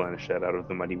easily replenish that out of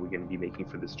the money we're going to be making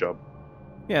for this job.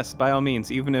 Yes, by all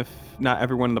means, even if not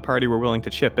everyone in the party were willing to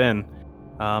chip in,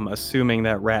 assuming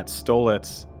that Rat stole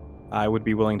it, I would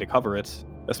be willing to cover it,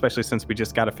 especially since we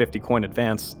just got a 50 coin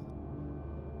advance.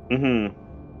 Mm-hmm.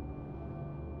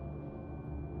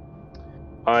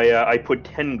 I put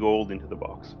 10 gold into the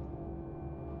box.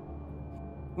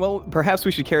 Well, perhaps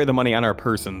we should carry the money on our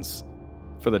persons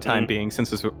for the time being,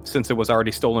 since it was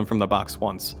already stolen from the box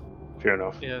once. Fair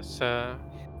enough. Yes,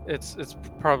 it's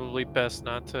probably best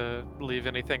not to leave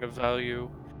anything of value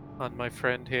on my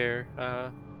friend here.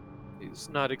 He's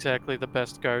not exactly the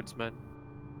best guardsman.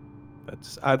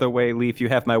 But either way, Leaf, you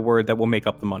have my word that we'll make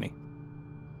up the money.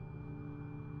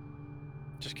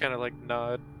 Just kind of like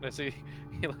nod as he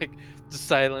like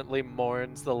silently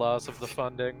mourns the loss of the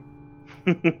funding.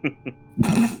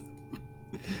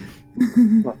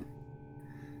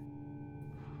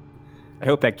 I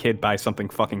hope that kid buys something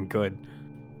fucking good.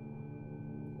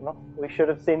 Well, we should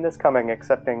have seen this coming,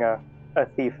 accepting a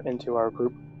thief into our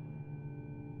group.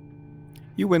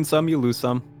 You win some, you lose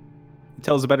some. It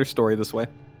tells a better story this way.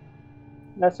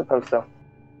 I suppose so.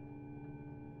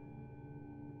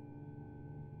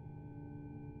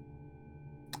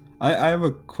 I have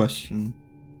a question.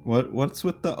 What's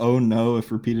with the oh no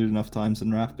if repeated enough times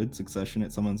in rapid succession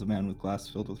it summons a man with glass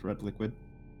filled with red liquid?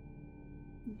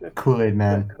 Kool-Aid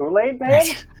Man. The Kool-Aid Man?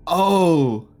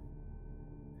 Oh!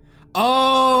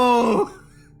 Oh!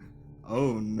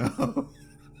 Oh no.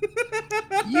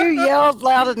 You yelled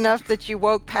loud enough that you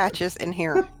woke Patches in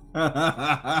here.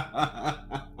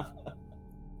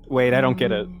 Wait, I don't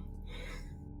get it.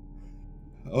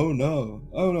 Oh no.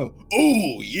 Oh no.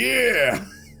 Oh yeah!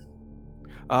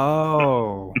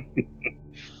 Oh.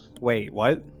 Wait,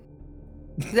 what?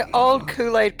 The old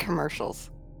Kool-Aid commercials.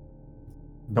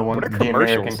 The one, What are the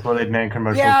American commercials? Kool-Aid Man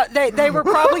commercial. Yeah, they were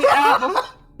probably out.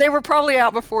 They were probably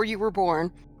out before you were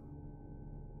born.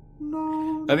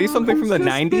 No. Are these something from the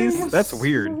 90s? That's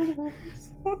weird.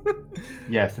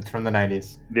 Yes, it's from the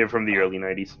 90s. They're from the early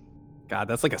 90s. God,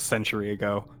 that's like a century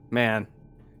ago. Man,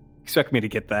 expect me to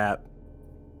get that.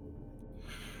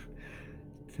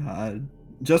 God.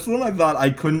 Just when I thought I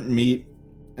couldn't meet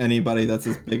anybody that's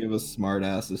as big of a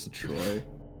smartass as Troy.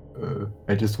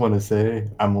 I just want to say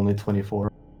I'm only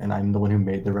 24, and I'm the one who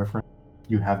made the reference.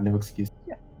 You have no excuse.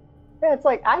 Yeah, it's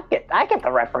like I get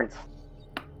the reference.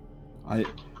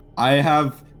 I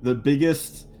have the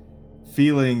biggest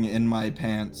feeling in my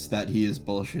pants that he is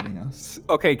bullshitting us.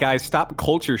 Okay, guys, stop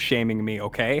culture shaming me,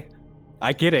 okay?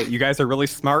 I get it. You guys are really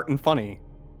smart and funny.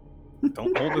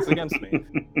 Don't hold this against me.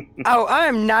 Oh, I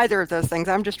am neither of those things.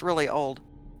 I'm just really old.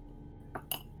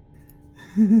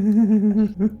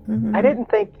 I didn't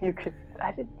think you could.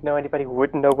 I didn't know anybody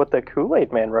wouldn't know what the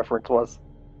Kool-Aid Man reference was.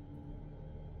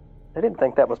 I didn't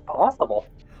think that was possible.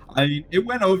 I mean, it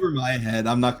went over my head.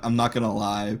 I'm not gonna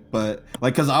lie, but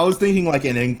like, cause I was thinking like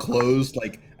an enclosed,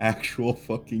 like actual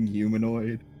fucking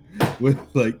humanoid with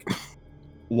like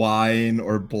wine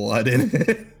or blood in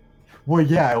it. Well,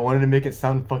 yeah, I wanted to make it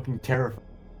sound fucking terrifying.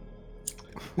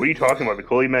 What are you talking about? The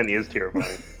Kool-Aid Man is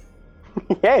terrifying.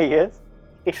 Yeah, he is.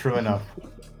 True enough.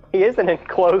 He is an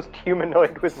enclosed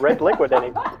humanoid with red liquid in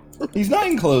him. He's not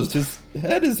enclosed. His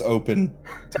head is open.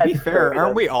 To be fair,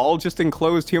 aren't we all just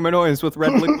enclosed humanoids with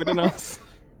red liquid in us?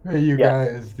 Hey, you Yeah.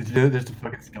 guys, did you know there's a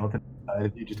fucking skeleton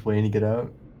inside you just waiting to get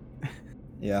out?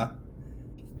 Yeah.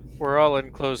 We're all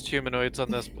enclosed humanoids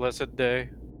on this blessed day.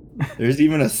 There's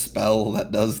even a spell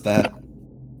that does that.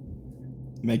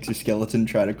 Makes your skeleton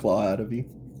try to claw out of you.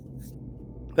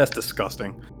 That's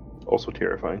disgusting. Also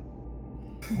terrifying.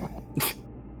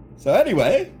 So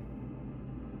anyway,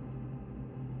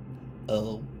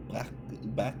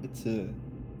 back to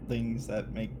things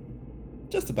that make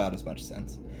just about as much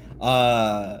sense.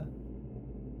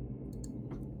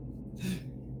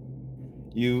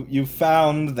 You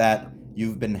found that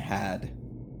you've been had.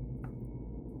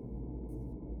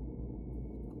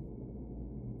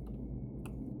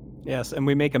 Yes, and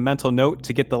we make a mental note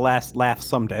to get the last laugh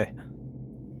someday.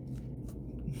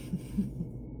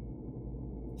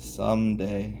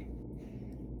 Someday.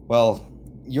 Well,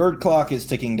 your clock is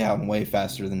ticking down way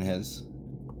faster than his.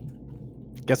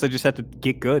 Guess I just had to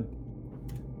get good.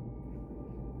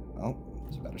 Well,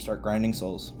 you better start grinding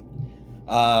souls.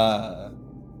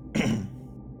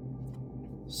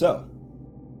 So,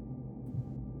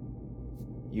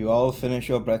 you all finish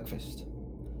your breakfast.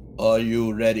 Are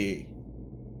you ready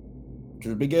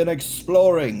to begin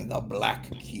exploring the Black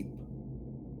Keep?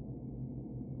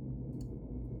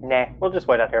 Nah, we'll just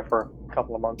wait out here for a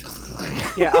couple of months.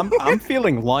 Yeah, I'm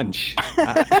feeling lunch.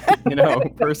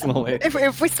 Personally.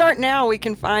 If we start now, we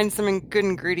can find some good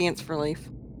ingredients for Leaf.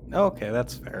 Okay,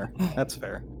 that's fair. That's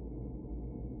fair.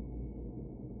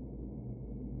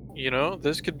 You know,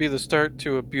 this could be the start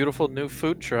to a beautiful new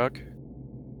food truck.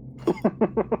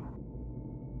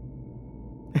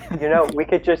 You know, we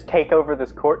could just take over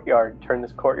this courtyard, turn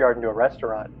this courtyard into a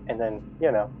restaurant, and then,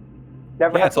 never Yeah,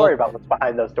 have it's to worry all- about what's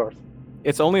behind those doors.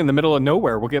 It's only in the middle of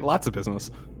nowhere. We'll get lots of business.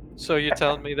 So you're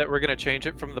telling me that we're gonna change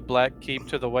it from the Black Keep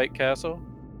to the White Castle?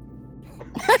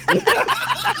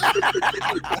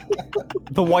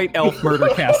 The White Elf Murder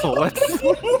Castle.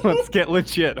 Let's get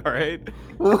legit, all right?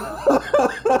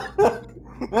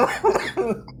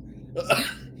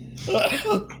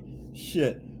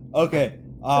 Shit. Okay.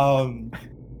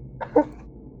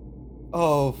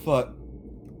 Oh fuck.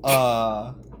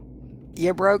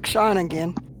 You broke Sean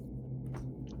again.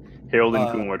 Harold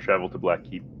and Kumar travel to Black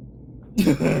Keep.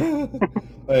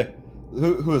 Wait,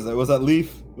 who was that? Was that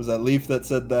Leaf? Was that Leaf that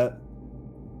said that?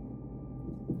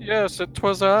 Yes, it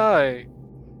was I.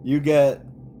 You get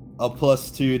a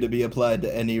 +2 to be applied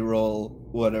to any roll,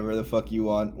 whatever the fuck you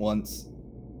want once.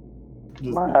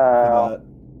 Just for Wow. that.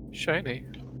 Shiny.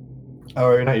 Oh,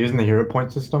 are you not using the hero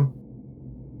point system?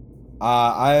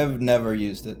 I've never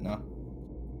used it, no.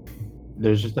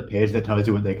 There's just a page that tells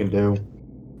you what they can do.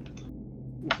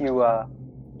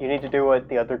 You need to do what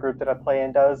the other group that I play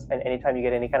in does, and anytime you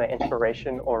get any kind of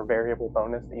inspiration or variable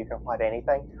bonus that you can apply to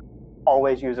anything,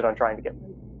 always use it on trying to get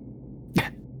laid.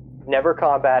 Never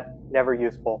combat, never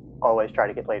useful, always try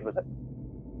to get laid with it.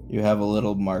 You have a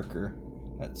little marker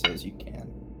that says you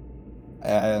can.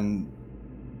 And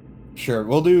sure,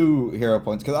 we'll do hero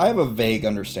points because I have a vague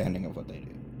understanding of what they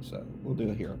do. So we'll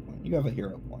do a hero point. You have a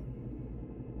hero point.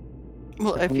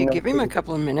 Well, if you give him a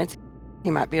couple of minutes, he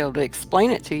might be able to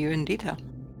explain it to you in detail.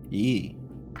 Yee.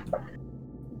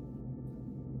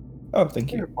 Oh, thank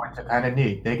Hero you. points are kind of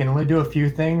neat. They can only do a few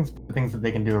things, but the things that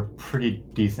they can do are pretty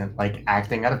decent, like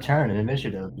acting out of turn and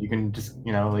initiative. You can just,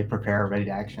 prepare a ready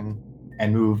to action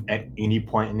and move at any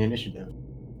point in the initiative.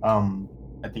 I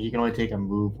think you can only take a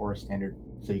move or a standard,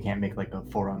 so you can't make like a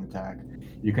 4-round attack.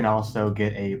 You can also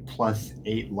get a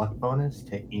 +8 luck bonus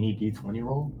to any d20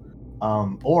 roll.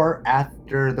 Or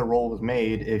after the roll was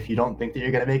made, if you don't think that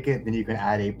you're gonna make it, then you can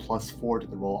add a +4 to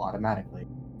the roll automatically.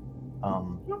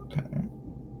 Okay.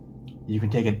 You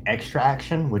can take an extra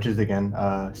action, which is again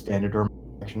standard or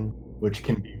action, which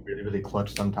can be really, really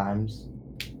clutch sometimes.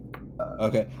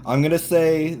 Okay. I'm gonna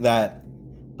say that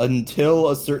until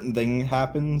a certain thing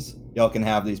happens, y'all can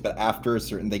have these, but after a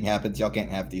certain thing happens, y'all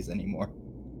can't have these anymore.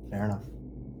 Fair enough.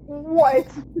 What?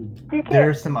 You can't.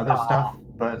 There's some other stuff,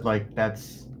 but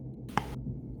that's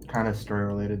kind of story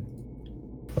related.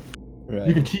 Right.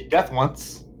 You can cheat death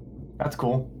once. That's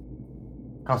cool.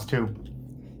 Costs 2.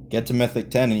 Get to Mythic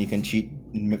 10 and you can cheat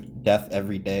death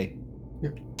every day.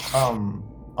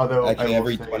 Although Actually, I will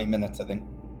every say, 20 minutes, I think.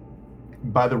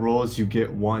 by the rules, you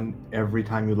get 1 every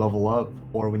time you level up,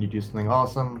 or when you do something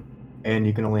awesome, and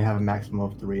you can only have a maximum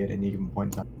of 3 at any given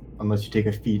point in time, unless you take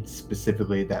a feat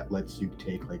specifically that lets you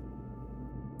take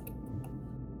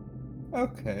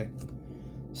Okay.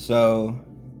 So,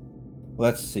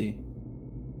 let's see.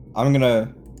 I'm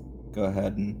gonna go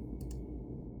ahead and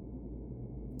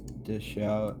dish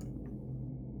out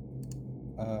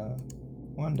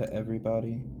one to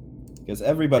everybody, because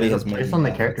everybody There's has a made place me on the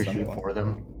laugh at character some sheet point. for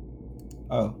them.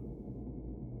 Oh,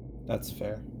 that's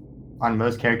fair. On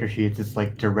most character sheets, it's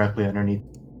directly underneath.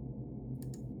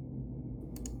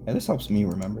 Yeah, this helps me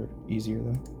remember easier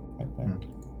though. I think.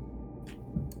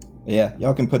 Yeah,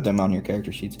 y'all can put them on your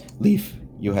character sheets. Leaf,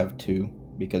 you have 2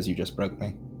 because you just broke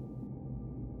me.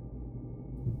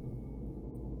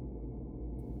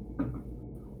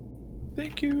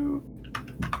 Thank you.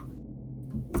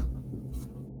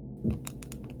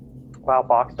 Wow,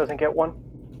 Box doesn't get one?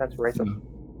 That's racist.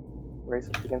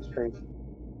 Racist against trees.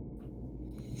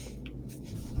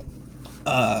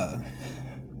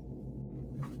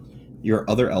 Your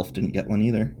other elf didn't get one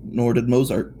either. Nor did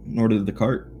Mozart. Nor did the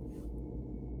cart.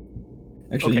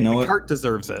 Actually, Okay, you know the what? cart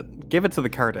deserves it. Give it to the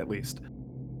cart at least.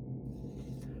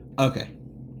 Okay.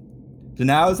 So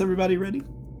now is everybody ready?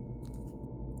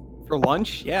 For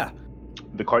lunch? Yeah.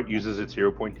 The cart uses its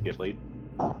hero point to get laid.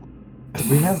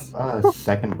 We have a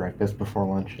second breakfast before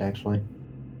lunch, actually.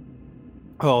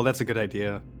 Oh, that's a good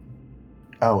idea.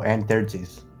 Oh, and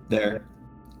thirdsies. There.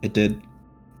 It did.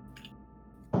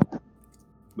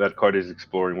 That cart is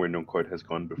exploring where no cart has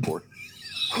gone before.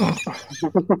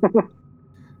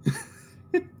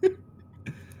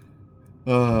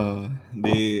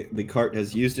 The cart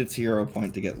has used its hero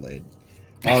point to get laid.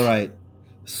 All right.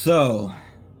 So,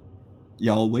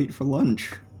 y'all wait for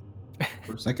lunch.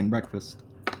 For second breakfast.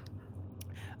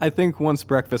 I think once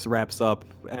breakfast wraps up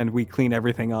and we clean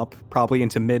everything up, probably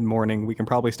into mid-morning, we can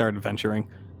probably start adventuring.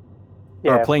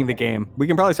 Or Yeah. playing the game. We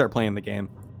can probably start playing the game.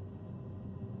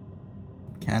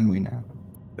 Can we now?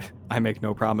 I make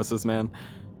no promises, man.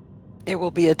 It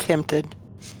will be attempted.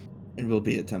 It will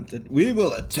be attempted. We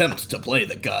will attempt to play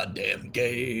the goddamn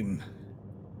game.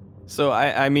 So,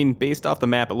 I mean, based off the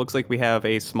map, it looks like we have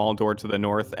a small door to the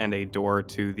north and a door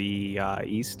to the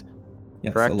east.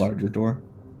 Yes, Correct? a larger door.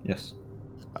 Yes.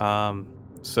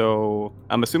 So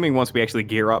I'm assuming once we actually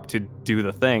gear up to do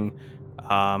the thing,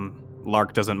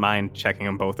 Lark doesn't mind checking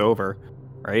them both over,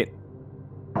 right?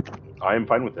 I am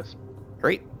fine with this.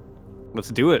 Great. Let's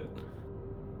do it.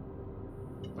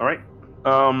 All right.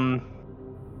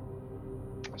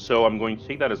 So I'm going to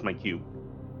take that as my cue,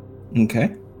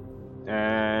 Okay.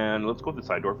 and let's go to the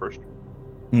side door first.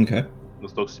 Okay.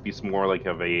 This looks to be more like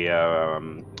of a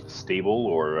stable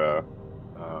or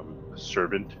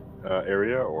servant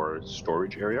area or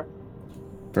storage area.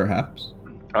 Perhaps.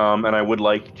 And I would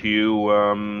like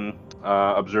to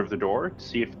observe the door to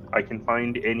see if I can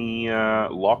find any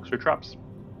locks or traps.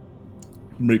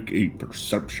 Make a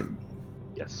perception.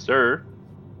 Yes, sir.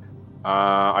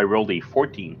 I rolled a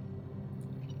 14.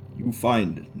 You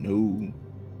find no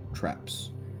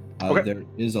traps. Okay. There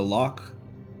is a lock.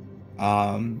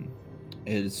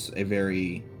 It's a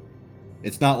very...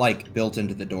 It's not like built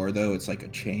into the door though. It's like a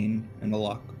chain and a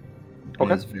lock.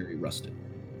 Okay. It's very rusted.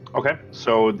 Okay,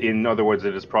 so in other words,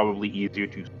 it is probably easier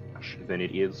to smash than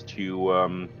it is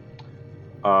to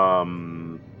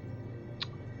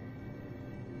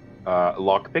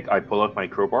lockpick. I pull out my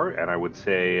crowbar and I would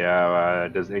say,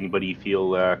 does anybody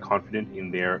feel confident in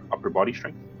their upper body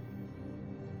strength?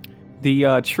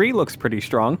 The tree looks pretty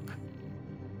strong.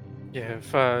 Yeah,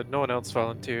 if no one else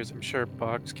volunteers, I'm sure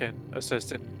Box can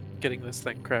assist in getting this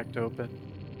thing cracked open.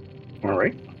 All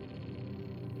right.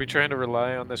 We trying to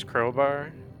rely on this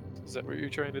crowbar? Is that what you're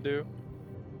trying to do?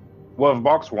 Well, if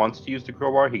Box wants to use the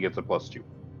crowbar, he gets a +2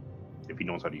 if he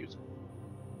knows how to use it.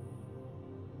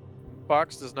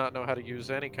 Box does not know how to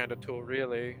use any kind of tool,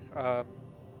 really.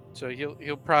 So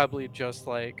he'll probably just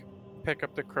like pick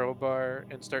up the crowbar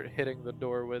and start hitting the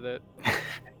door with it.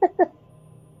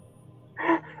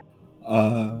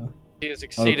 He is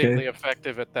exceedingly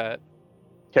effective at that.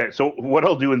 Okay, so what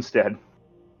I'll do instead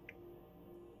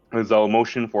is I'll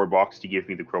motion for Box to give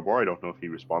me the crowbar. I don't know if he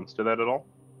responds to that at all.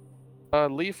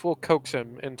 Leaf will coax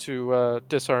him into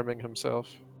disarming himself.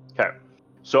 Okay,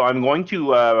 so I'm going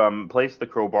to place the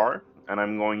crowbar, and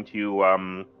I'm going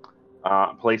to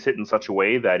place it in such a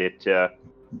way that it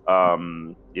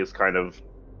is kind of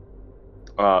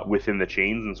within the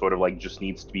chains and sort of like just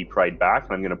needs to be pried back.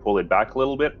 And I'm going to pull it back a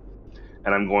little bit,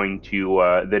 and I'm going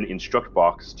to then instruct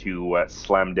Box to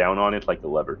slam down on it like a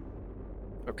lever.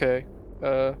 Okay.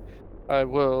 I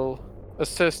will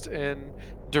assist in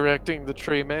directing the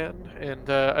tree man, and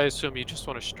I assume you just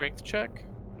want a strength check?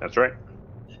 That's right.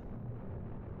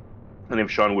 And if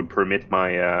Sean would permit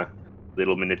my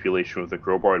little manipulation with the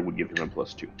crowbar, it would give him a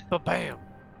 +2. Bam!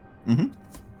 Mhm.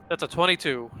 That's a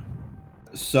 22.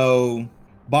 So,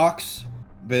 Box,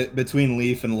 between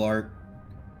Leaf and Lark,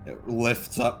 it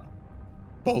lifts up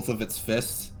both of its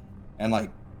fists and like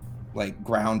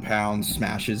ground pound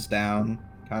smashes down,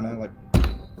 kind of like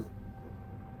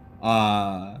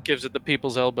Gives it the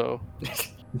people's elbow.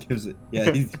 gives it,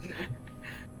 yeah.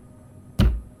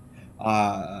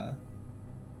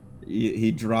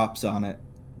 He drops on it,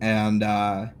 and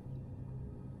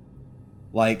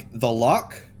like the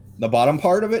lock, the bottom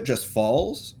part of it just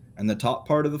falls, and the top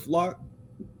part of the lock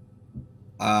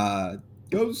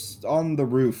goes on the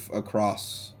roof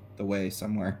across the way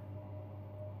somewhere.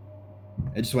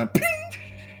 It just went.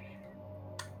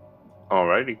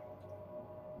 Alrighty.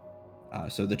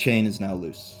 So the chain is now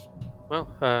loose.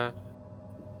 Well,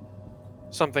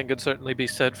 something could certainly be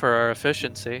said for our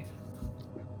efficiency.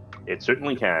 It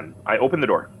certainly can. I open the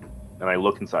door, and I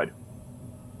look inside.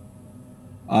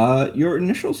 Your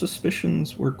initial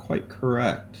suspicions were quite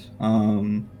correct.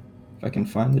 If I can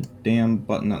find the damn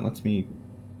button that lets me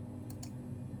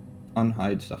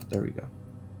unhide stuff. There we go.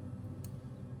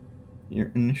 Your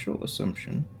initial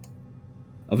assumption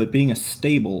of it being a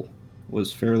stable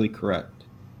was fairly correct.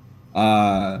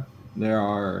 There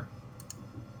are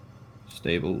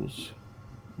stables,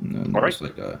 and then All there's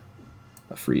right. like a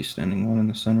freestanding one in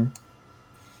the center.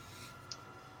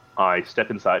 I step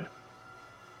inside.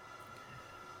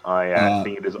 I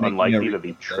think it is make me a unlikely that they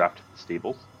reflex trapped the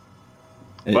stables.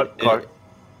 It-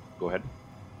 Go ahead.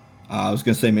 I was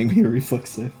gonna say, make me a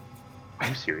reflex save. Are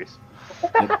you serious?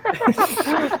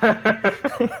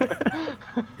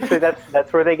 So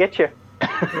that's where they get you.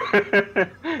 Yeah,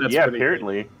 pretty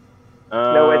apparently.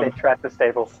 No way they trap the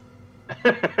stables.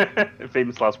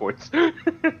 Famous last words.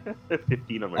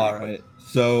 15 on my All reflex. right.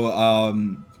 So,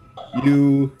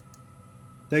 you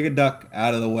take a duck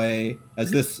out of the way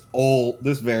as this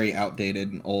very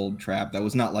outdated and old trap that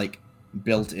was not like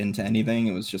built into anything.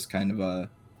 It was just kind of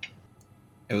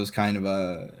it was kind of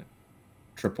a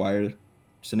tripwire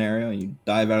scenario. You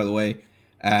dive out of the way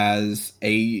as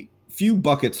a few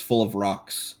buckets full of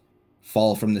rocks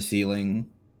fall from the ceiling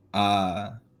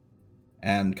and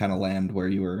kind of land where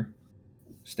you were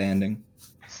standing.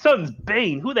 Son's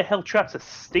Bane, who the hell traps a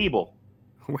stable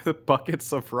With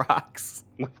buckets of rocks.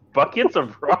 with buckets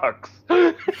of rocks?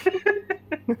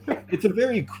 It's a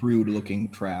very crude looking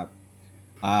trap.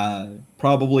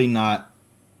 Probably not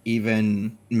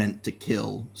even meant to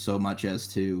kill so much as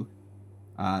to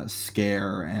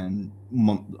scare and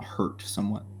hurt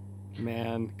somewhat.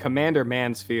 Man, Commander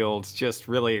Mansfield's just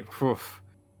really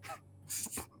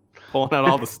pulling out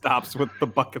all the stops with the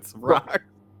buckets of rock.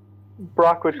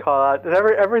 Brock would call out, "Is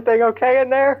everything okay in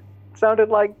there? Sounded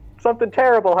like something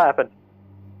terrible happened."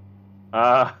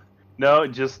 No,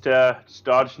 just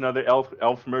dodged another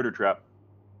elf murder trap.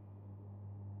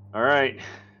 All right.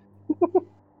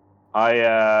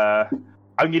 I'm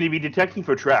going to be detecting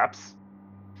for traps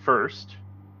first.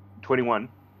 21.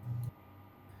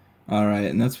 All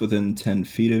right, and that's within 10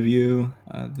 feet of you.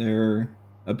 There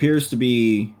appears to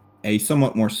be a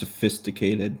somewhat more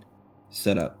sophisticated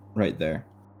setup right there.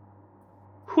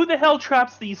 Who the hell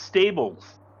traps these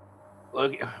stables?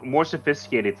 Like, more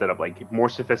sophisticated setup, like more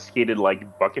sophisticated,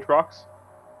 like bucket rocks.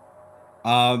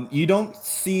 You don't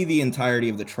see the entirety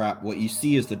of the trap. What you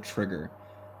see is the trigger.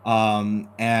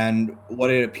 And what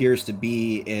it appears to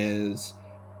be is,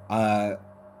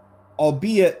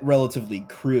 albeit relatively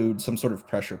crude, some sort of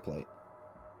pressure plate.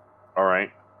 All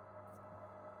right.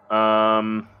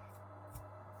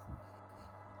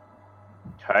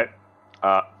 Okay.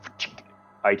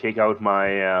 I take out my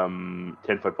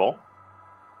 10-foot pole.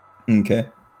 Okay.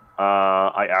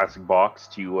 I ask Box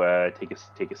to take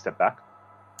a step back.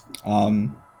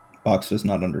 Box does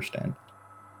not understand.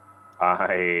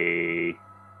 Is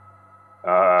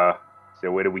there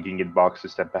a way that we can get Box to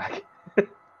step back?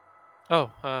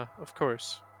 Of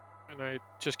course. And I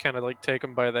just kind of like take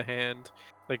him by the hand,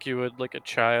 like you would like a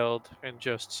child, and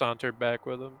just saunter back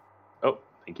with him. Oh,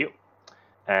 thank you.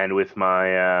 And with my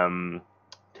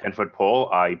 10-foot pole,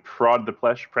 I prod the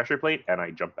pressure plate and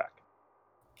I jump back.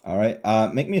 All right.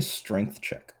 Make me a strength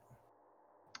check.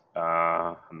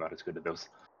 I'm not as good at those.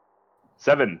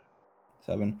 7.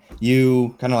 7.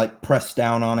 You kind of like press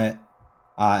down on it,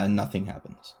 and nothing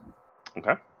happens.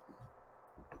 Okay.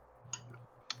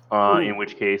 In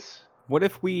which case, What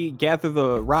if we gather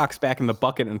the rocks back in the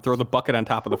bucket and throw the bucket on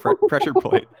top of the pressure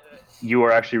plate? you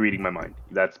are actually reading my mind.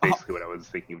 That's basically what I was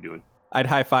thinking of doing. I'd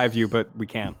high five you, but we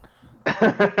can't.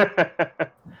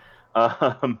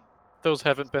 Those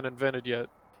haven't been invented yet.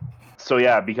 So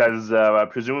yeah, because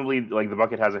presumably, like the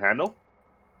bucket has a handle.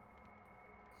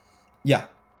 Yeah.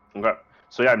 Okay.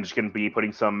 So yeah, I'm just gonna be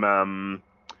putting some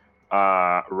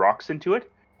rocks into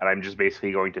it, and I'm just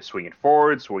basically going to swing it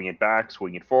forward, swing it back,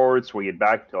 swing it forward, swing it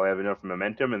back until I have enough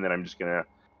momentum, and then I'm just gonna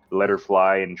let her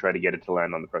fly and try to get it to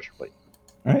land on the pressure plate.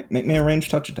 All right. Make me a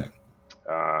ranged touch attack.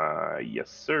 Yes,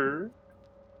 sir.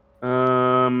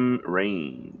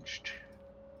 Ranged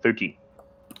 13.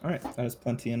 All right, that is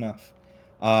plenty enough.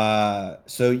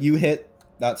 So you hit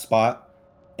that spot,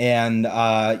 and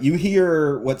you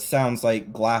hear what sounds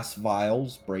like glass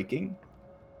vials breaking,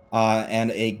 and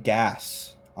a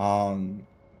gas. Close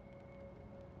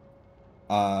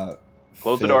the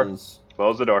door.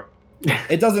 Close the door.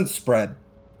 It doesn't spread.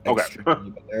 Okay.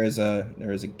 extremely, but there is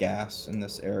a gas in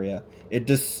this area. It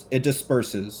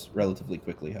disperses relatively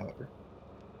quickly, however.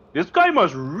 This guy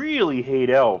must really hate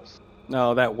elves.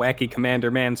 No, that wacky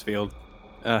Commander Mansfield.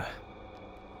 But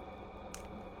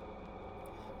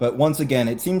once again,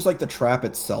 it seems like the trap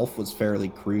itself was fairly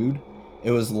crude.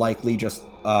 It was likely just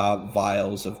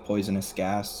vials of poisonous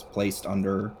gas placed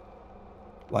under,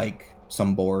 like,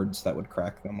 some boards that would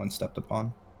crack them when stepped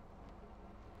upon.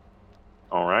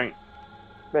 All right.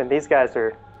 Man, these guys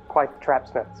are quite the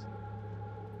trapsmiths.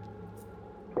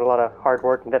 Put a lot of hard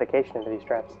work and dedication into these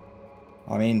traps.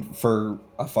 I mean, for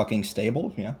a fucking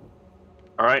stable, yeah.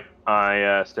 All right.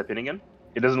 I step in again.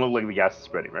 It doesn't look like the gas is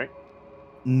spreading, right?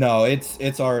 No, it's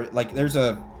like there's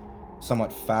a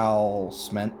somewhat foul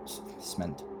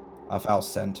foul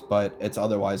scent, but it's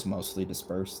otherwise mostly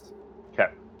dispersed. Okay.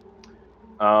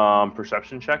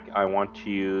 Perception check. I want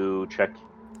to check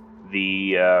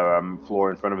the floor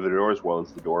in front of the door as well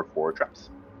as the door for traps.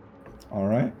 All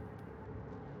right.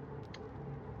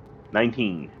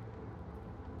 19.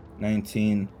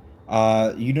 19.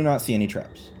 You do not see any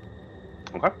traps.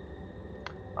 Okay.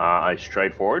 I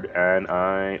stride forward and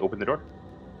I open the door.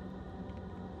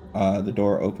 The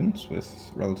door opens with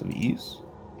relative ease.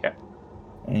 Okay.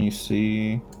 And you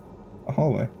see a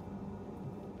hallway.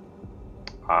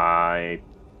 I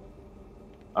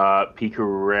peek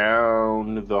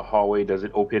around the hallway. Does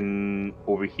it open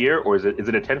over here, or is it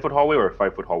a 10-foot hallway or a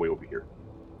 5-foot hallway over here?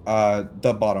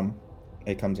 The bottom.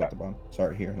 It comes at the bottom.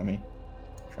 Sorry, here. Let me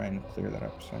try and clear that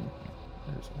up.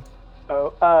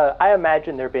 Oh, I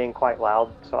imagine they're being quite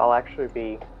loud, so I'll actually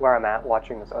be where I'm at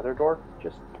watching this other door,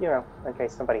 just, in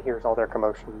case somebody hears all their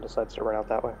commotion and decides to run out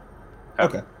that way.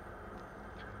 Okay.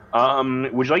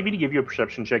 Would you like me to give you a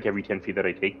perception check every 10 feet that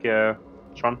I take,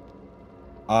 Sean?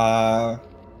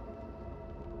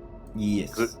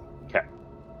 Yes. Okay.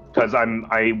 Because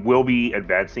I will be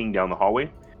advancing down the hallway,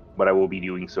 but I will be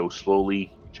doing so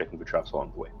slowly, checking for traps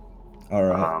along the way. All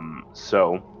right.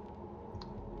 So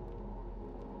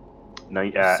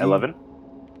 11.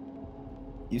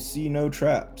 You see no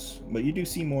traps, but you do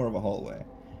see more of a hallway.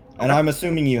 And I'm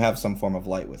assuming you have some form of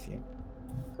light with you.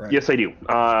 Correct? Yes, I do.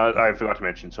 I forgot to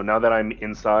mention. So now that I'm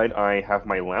inside, I have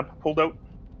my lamp pulled out.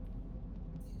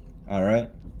 All right.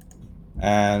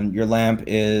 And your lamp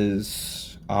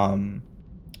is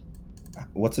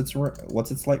what's its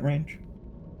light range?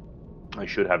 I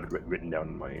should have it written down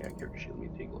in my character sheet. Let me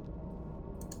take a look.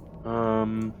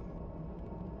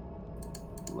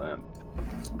 Lamp.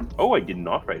 Oh, I did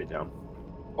not write it down.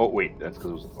 Oh wait, that's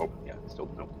because it was. Oh yeah, still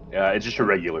no. It's just a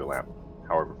regular lamp.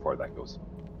 However far that goes.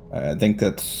 I think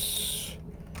that's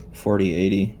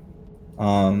 4080.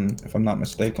 If I'm not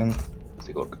mistaken. Let's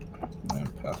take a look.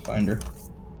 Pathfinder.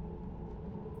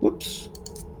 Whoops.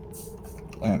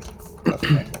 Lamp.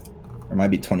 Pathfinder. Or it might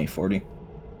be 2040.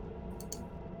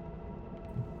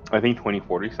 I think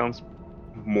 2040 sounds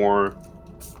more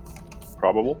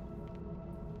probable.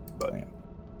 But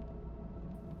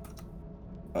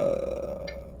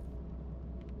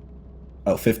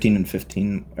oh, 15 and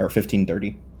 15 or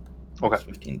 1530. Okay.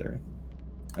 1530.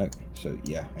 Okay, so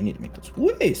yeah, I need to make this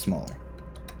way smaller.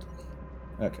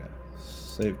 Okay,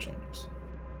 save changes.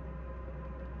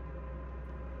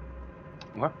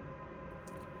 What?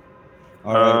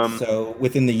 All right, so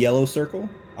within the yellow circle,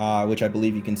 which I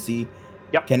believe you can see,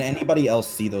 Yep. Can anybody else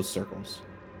see those circles?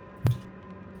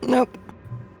 Nope.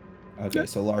 Okay,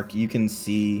 so Lark, you can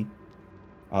see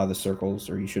the circles,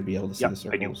 or you should be able to see Yep, the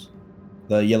I do. circles.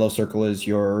 The yellow circle is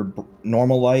your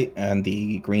normal light, and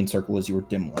the green circle is your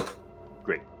dim light.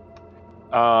 Great.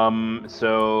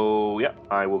 So yeah,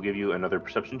 I will give you another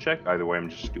perception check. Either way, I'm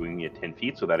just doing it 10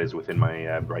 feet, so that is within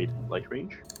my bright light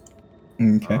range.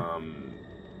 Okay.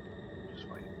 Just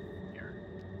find it here.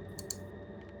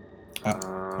 There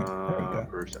we go.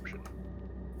 Perception.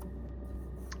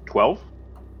 12.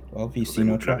 12, you So see then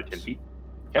no move it up to traps. 10 feet.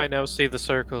 I now see the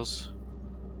circles.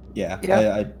 Yeah,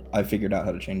 Yeah. I figured out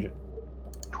how to change it.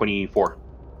 24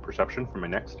 perception for my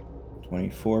next.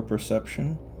 24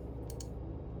 perception.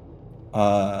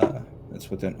 That's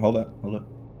within. Hold up.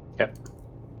 Okay.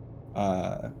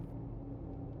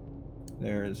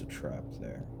 There is a trap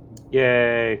there.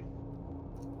 Yay.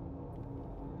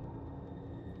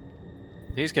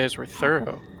 These guys were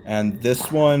thorough. And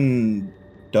this one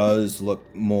does look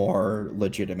more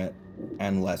legitimate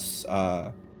and less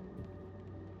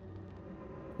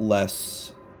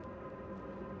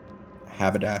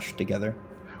haberdashed together.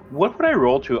 What would I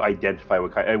roll to identify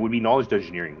what kind? It would be knowledge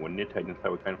engineering, wouldn't it, to identify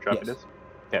what kind of trap Yes. it is?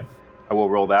 Okay. I will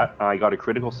roll that. I got a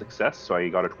critical success, so I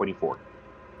got a 24.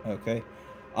 Okay.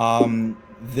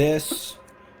 This,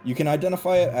 you can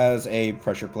identify it as a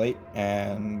pressure plate,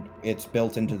 and it's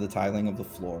built into the tiling of the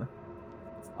floor.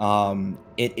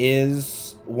 It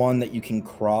is one that you can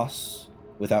cross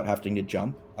without having to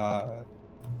jump,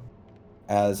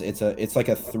 as it's like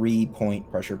a 3-point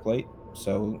pressure plate,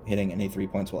 so hitting any 3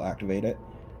 points will activate it.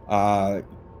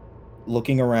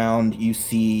 Looking around, you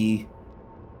see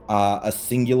a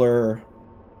singular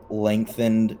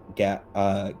lengthened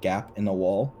gap in the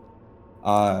wall.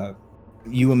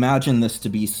 You imagine this to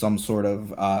be some sort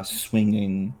of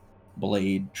swinging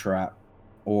blade trap,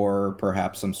 or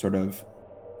perhaps some sort of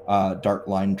dark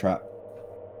line trap.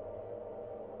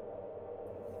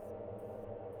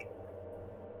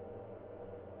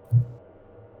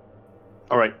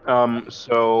 All right.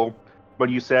 But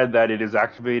you said that it is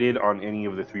activated on any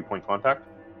of the 3-point contact?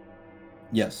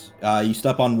 Yes, you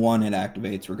step on one, it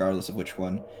activates regardless of which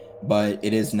one, but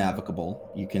it is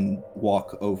navigable. You can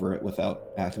walk over it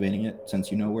without activating it, since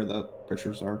you know where the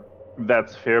pressures are.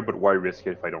 That's fair, but why risk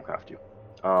it if I don't have to?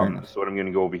 enough. So what I'm going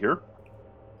to go over here.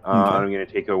 Okay. I'm going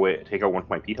to take out one of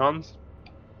my pitons,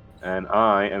 and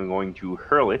I am going to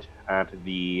hurl it at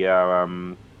the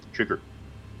trigger.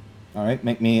 All right,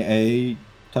 make me a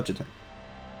touch attack.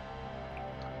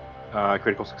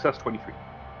 Critical success, 23.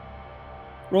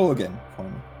 Roll again for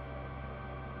me.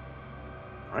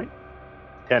 All right,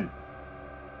 10.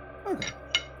 Okay.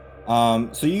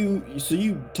 So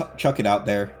you chuck it out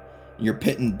there. Your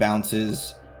piton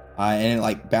bounces, and it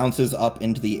like bounces up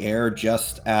into the air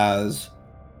just as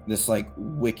this like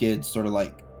wicked sort of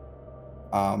like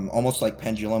almost like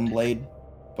pendulum blade,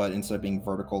 but instead of being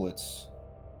vertical, it's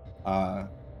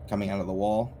coming out of the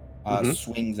wall,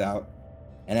 swings out,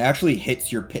 and it actually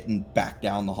hits your piton back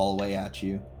down the hallway at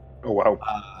you. Oh wow.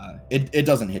 It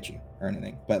doesn't hit you or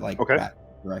anything, but like Okay. that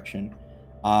direction.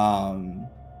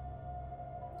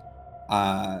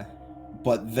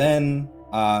 But then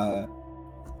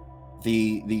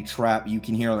the trap, you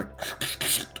can hear like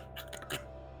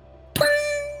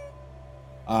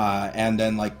and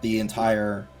then like the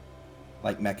entire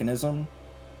like mechanism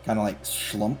kind of like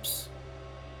slumps,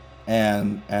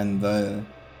 and the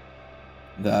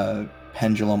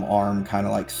pendulum arm kind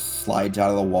of like slides out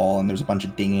of the wall, and there's a bunch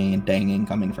of dinging and danging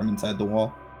coming from inside the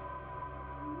wall.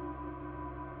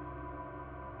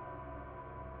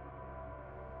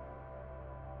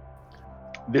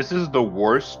 This is the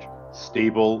worst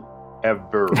stable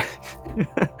ever.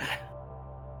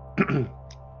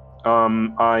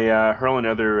 I hurl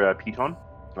another piton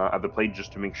at the plate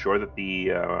just to make sure that the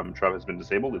trap has been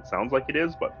disabled. It sounds like it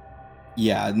is, but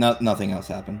Yeah, nothing else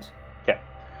happens. okay.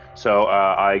 So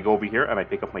I go over here and I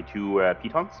pick up my 2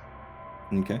 pitons.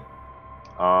 Okay.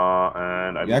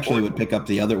 And I You actually would pick up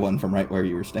the other one from right where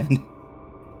you were standing.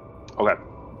 Okay.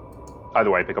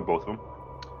 Either way, I pick up both of them.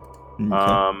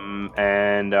 Okay.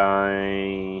 And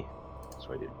I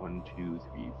did 1, 2,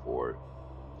 3, 4.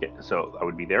 Okay, so I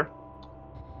would be there.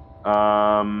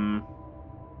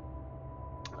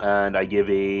 And I give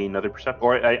another perception,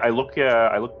 or I look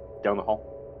down the hall.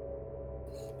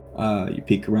 You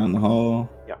peek around the hall.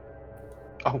 Yeah.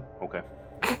 Oh, okay.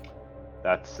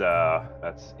 That's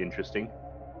interesting.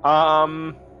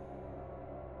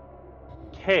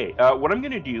 Okay. What I'm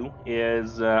gonna do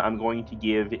is I'm going to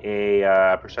give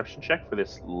a perception check for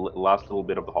this last little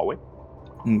bit of the hallway.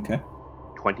 Okay.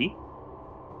 20.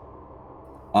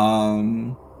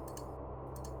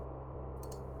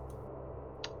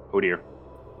 Oh dear.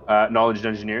 Knowledge and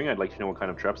engineering. I'd like to know what kind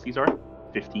of traps these are.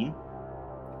 15.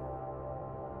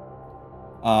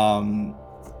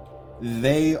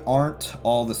 They aren't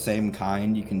all the same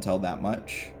kind. You can tell that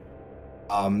much.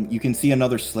 You can see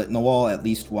another slit in the wall. At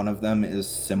least one of them is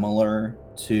similar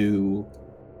to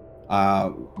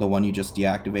the one you just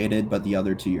deactivated, but the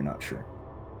other 2 you're not sure.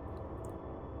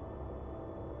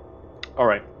 All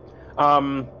right.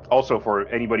 Also, for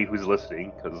anybody who's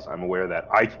listening, because I'm aware that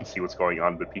I can see what's going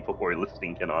on, but people who are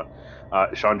listening cannot.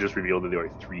 Sean just revealed that there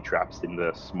are 3 traps in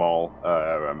the small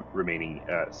remaining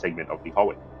segment of the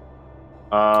hallway.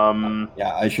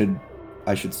 Yeah, I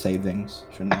should say things,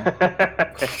 shouldn't I?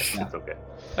 It's okay.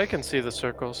 I can see the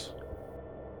circles.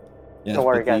 Yes, Don't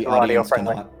worry, but the guys, we're audio audience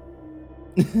friendly.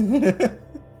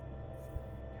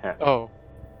 cannot. Oh,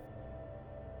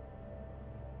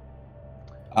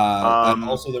 And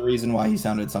also the reason why he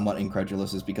sounded somewhat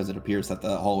incredulous is because it appears that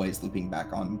the hallway is looping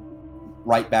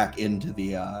right back into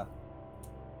the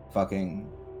fucking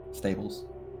stables.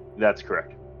 That's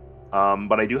correct.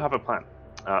 But I do have a plan.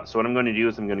 So what I'm going to do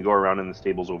is I'm going to go around in the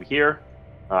stables over here.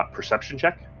 Perception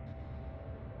check.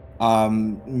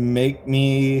 Make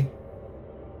me.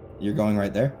 You're going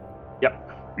right there.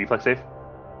 Yep. Reflex save.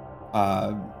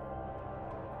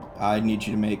 I need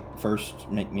you to make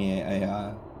me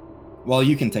a. Well,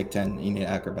 you can take 10. You need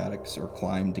acrobatics or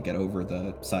climb to get over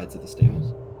the sides of the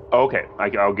stables. Okay,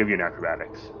 I'll give you an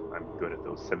acrobatics. I'm good at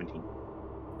those. 17.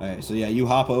 Alright, so yeah, you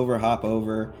hop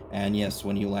over, and yes,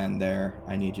 when you land there,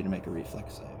 I need you to make a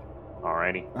reflex save.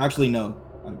 Alrighty. Actually, no.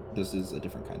 This is a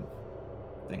different kind of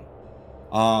thing.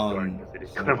 It is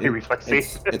so gonna be reflex save.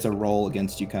 it's a roll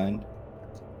against you kind.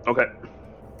 Okay.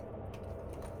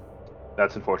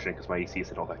 That's unfortunate because my AC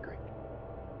isn't all that great.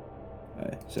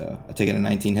 Alright, so I take it a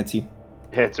 19 hits you.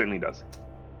 Yeah, it certainly does.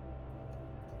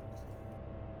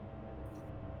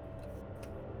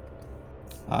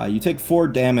 You take 4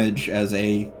 damage as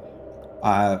a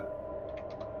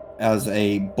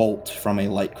bolt from a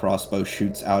light crossbow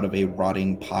shoots out of a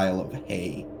rotting pile of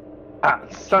hay. Ah,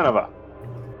 son of a.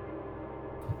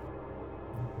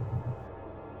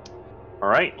 All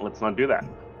right, let's not do that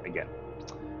again.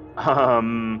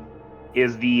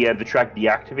 Is the track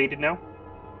deactivated now?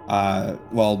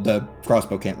 Well, the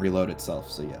crossbow can't reload itself,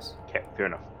 so yes. Okay, fair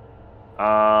enough.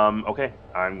 Okay,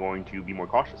 I'm going to be more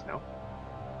cautious now,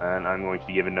 and I'm going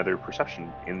to give another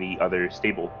perception in the other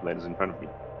stable that is in front of me.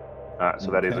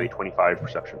 So that is a 25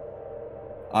 perception.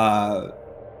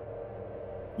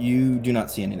 You do not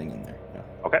see anything in there. No.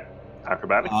 Okay,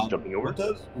 acrobatics, jumping over. What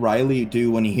does Riley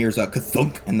do when he hears a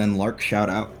kathunk and then Lark shout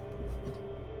out?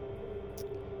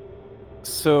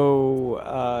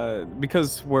 So,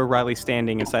 because where Riley's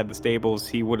standing inside the stables,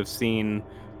 he would have seen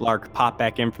Lark pop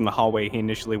back in from the hallway he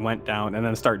initially went down and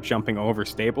then start jumping over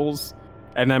stables,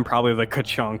 and then probably the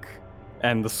ka-chunk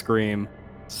and the scream.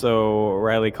 So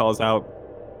Riley calls out,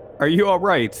 "Are you all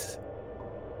right?"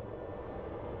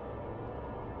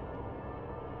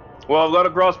 Well, I've got a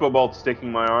crossbow bolt sticking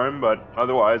in my arm, but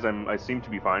otherwise I seem to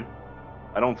be fine.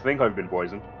 I don't think I've been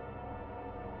poisoned.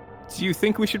 Do you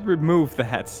think we should remove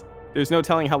that? There's no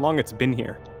telling how long it's been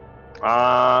here.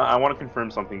 I want to confirm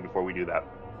something before we do that.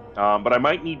 But I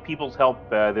might need people's help.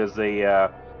 There's a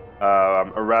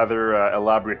rather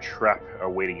elaborate trap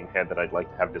waiting ahead that I'd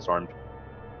like to have disarmed.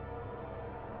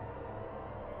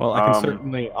 Well, I can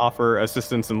certainly offer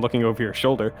assistance in looking over your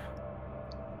shoulder.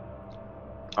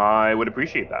 I would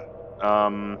appreciate that.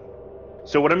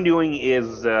 So what I'm doing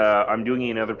is I'm doing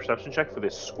another perception check for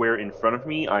this square in front of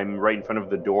me. I'm right in front of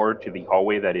the door to the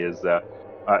hallway that is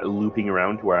looping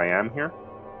around to where I am here,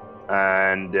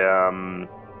 and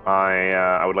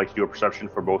I would like to do a perception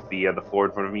for both the floor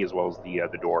in front of me as well as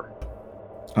the door.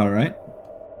 All right.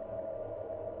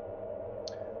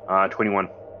 21.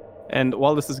 And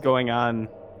while this is going on,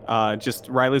 just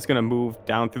Riley's going to move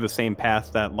down through the same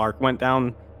path that Lark went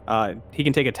down. He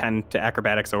can take a 10 to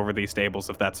acrobatics over these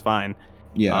stables if that's fine.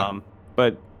 Yeah.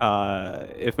 But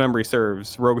if memory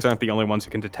serves, rogues aren't the only ones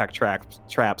who can detect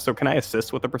traps. So can I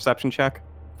assist with a perception check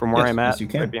from where Yes, I'm at, yes, you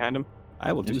can. right behind him?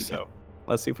 I will Yes, do you so.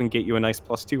 Let's see if we can get you a nice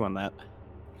 +2 on that.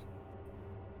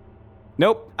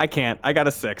 Nope, I can't. I got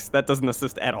a 6. That doesn't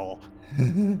assist at all.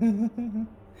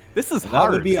 This is That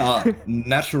hard. would be a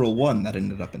natural 1 that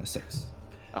ended up in a 6.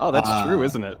 Oh, that's true,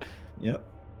 isn't it? Yep.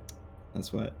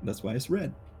 That's why it's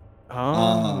red.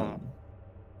 Oh.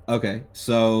 Okay,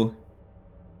 so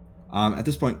at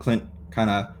this point, Clint kind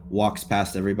of walks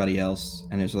past everybody else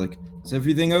and is like, "Is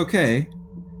everything okay?"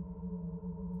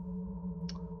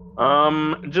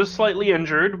 Just slightly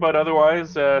injured, but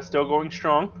otherwise still going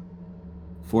strong.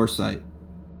 Foresight.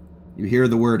 You hear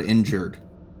the word injured.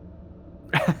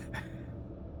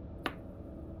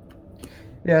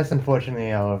 Yes, unfortunately,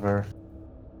 however,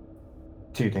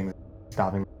 2 things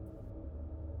stopping.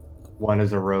 1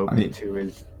 is a rope, and 2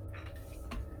 is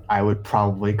I would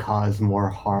probably cause more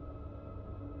harm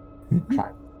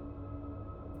trying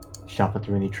to shuffle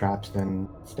through any traps than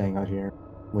staying out here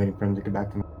waiting for him to get back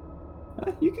to me.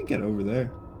 You can get over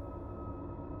there.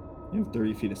 You have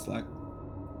 30 feet of slack.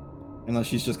 Unless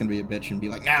she's just going to be a bitch and be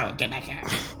like, "No, get back here."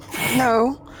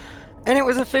 No. And it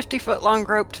was a 50-foot long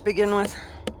rope to begin with.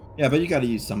 Yeah, but you got to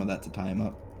use some of that to tie him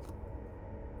up.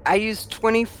 I used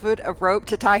 20 foot of rope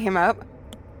to tie him up.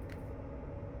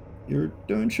 You're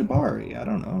doing shibari. I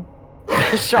don't know.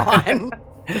 Sean.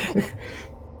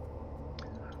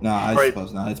 No, I Right.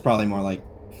 suppose not. It's probably more like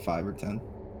 5 or 10.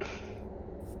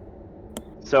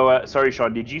 So, sorry,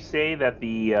 Sean, did you say that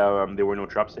there were no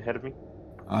traps ahead of me?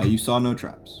 You saw no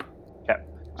traps. Okay.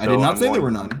 I did not I'm say there going-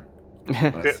 were none. but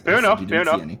Fair I said enough, you fair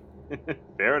didn't see enough. any.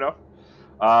 Fair enough.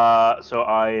 So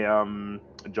I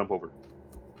jump over.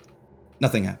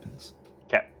 Nothing happens.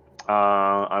 Okay.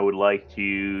 I would like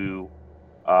to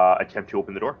attempt to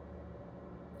open the door.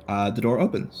 The door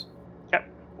opens. Okay.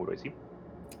 What do I see?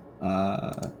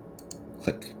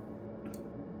 Click.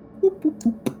 Boop, boop,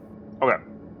 boop. Okay.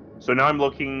 So now I'm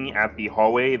looking at the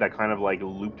hallway that kind of like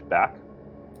looped back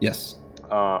Yes.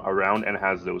 around and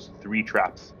has those 3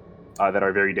 traps that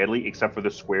are very deadly, except for the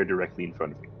square directly in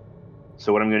front of me.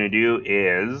 So what I'm going to do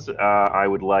is I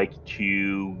would like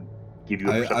to give you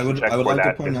a perception check I would for like to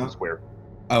that point missing out- square.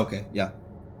 Oh, okay. Yeah.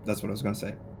 That's what I was going to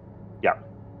say. Yeah.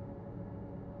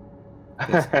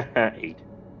 Yes. 8.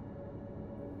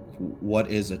 What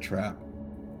is a trap?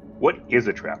 What is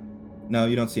a trap? No,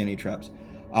 you don't see any traps.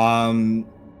 The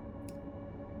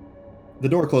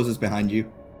door closes behind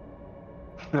you.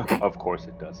 Of course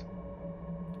it does.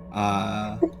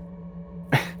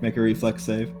 Make a reflex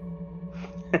save.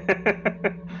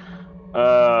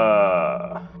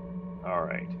 All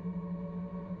right.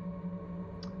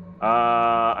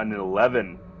 An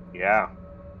 11. Yeah.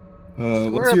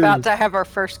 We're about to have our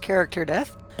first character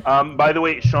death. By the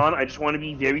way, Sean, I just want to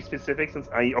be very specific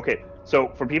so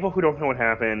for people who don't know what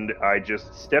happened, I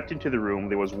just stepped into the room.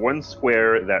 There was one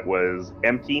square that was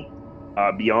empty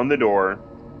beyond the door,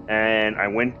 and I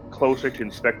went closer to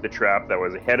inspect the trap that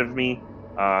was ahead of me.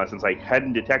 Since I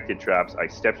hadn't detected traps, I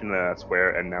stepped into that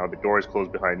square, and now the door is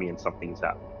closed behind me and something's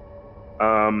happened.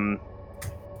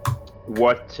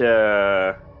 What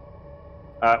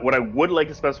I would like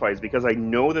to specify is, because I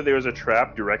know that there's a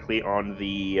trap directly on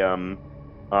the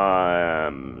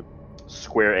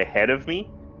square ahead of me,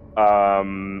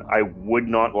 I would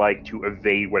not like to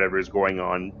evade whatever is going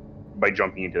on by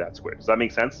jumping into that square. Does that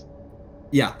make sense?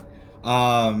 Yeah.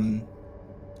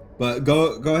 But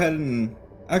go ahead and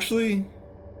actually.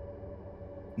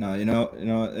 No,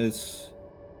 it's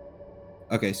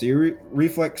okay. So your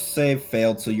reflex save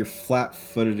failed, so you're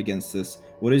flat-footed against this.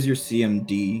 What is your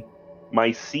CMD? My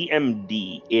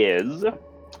CMD is,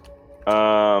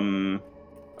 I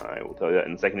will tell you that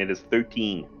in a second. It is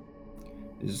 13.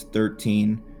 Is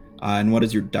 13. And what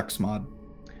is your Dex mod?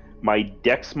 My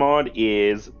Dex mod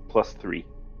is +3.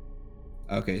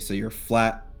 Okay, so your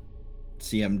flat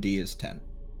CMD is 10.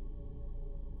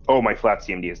 Oh, my flat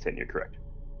CMD is 10. You're correct.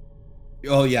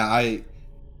 Oh yeah, I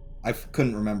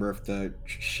couldn't remember if the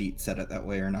sheet said it that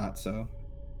way or not, so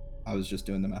I was just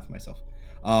doing the math myself.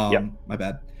 Yep. My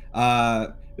bad.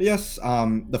 But yes,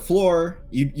 the floor,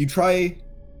 you try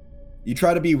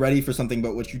to be ready for something,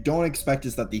 but what you don't expect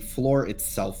is that the floor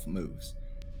itself moves.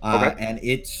 Okay. And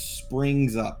it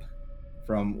springs up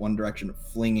from one direction,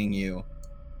 flinging you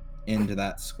into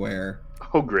that square.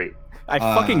 Oh, great. I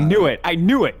fucking knew it. I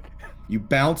knew it. You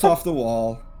bounce off the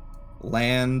wall,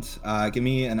 land. Give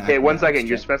me an. Okay, 1 second. acrobatics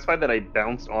You check. specified that I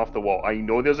bounced off the wall. I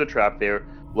know there's a trap there.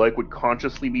 Like, would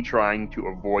consciously be trying to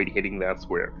avoid hitting that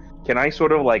square. Can I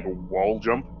sort of like wall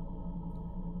jump?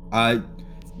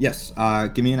 Yes.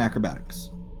 Give me an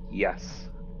acrobatics. Yes.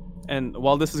 And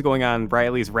while this is going on,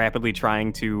 Riley's rapidly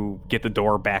trying to get the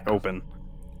door back open.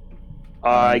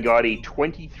 I got a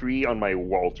 23 on my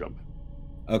wall jump.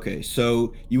 Okay,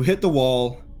 so you hit the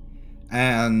wall,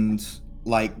 and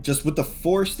like just with the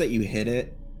force that you hit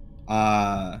it,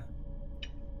 was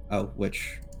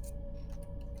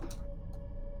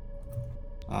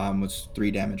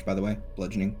 3 damage, by the way,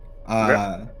 bludgeoning.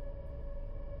 Okay.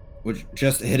 Which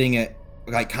just hitting it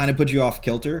like kind of put you off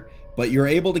kilter, but you're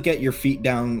able to get your feet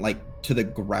down like to the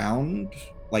ground,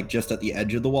 like just at the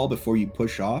edge of the wall before you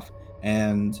push off.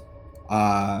 And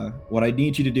what I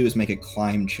need you to do is make a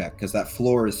climb check, because that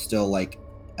floor is still like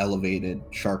elevated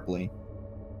sharply.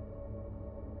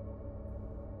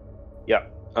 Yeah.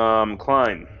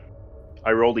 Climb.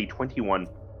 I rolled a 21.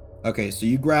 Okay, so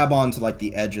you grab onto like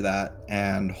the edge of that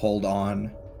and hold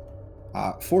on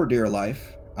for dear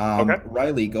life. Okay.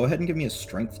 Riley, go ahead and give me a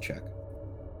strength check.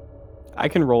 I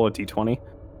can roll a d20.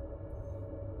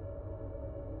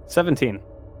 17.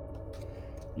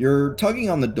 You're tugging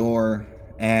on the door,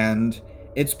 and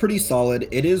it's pretty solid.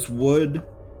 It is wood.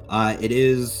 It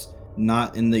is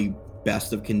not in the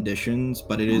best of conditions,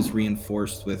 but it is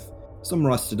reinforced with some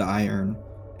rusted iron.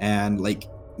 And like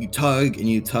you tug and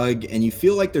you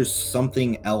feel like there's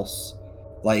something else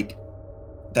like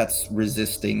that's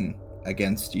resisting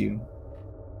against you.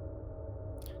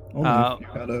 Only if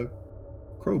you had a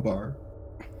crowbar.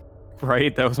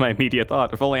 Right? That was my immediate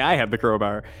thought. If only I had the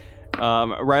crowbar.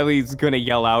 Riley's gonna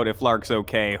yell out if Lark's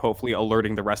okay, hopefully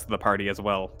alerting the rest of the party as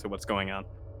well to what's going on.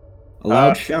 A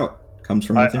loud shout comes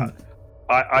from within.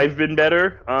 I've been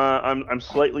better. I'm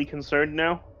slightly concerned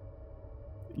now.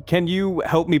 Can you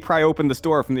help me pry open this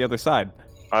door from the other side?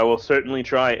 I will certainly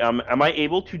try. Am I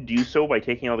able to do so by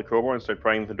taking out the crowbar and start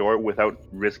prying the door without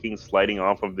risking sliding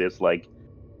off of this like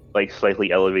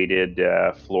slightly elevated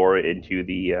floor into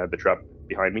the trap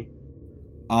behind me?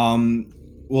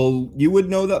 Well, you would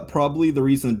know that probably the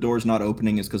reason the door's not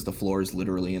opening is because the floor is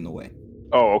literally in the way.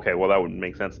 Oh, okay. Well, that would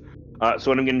make sense.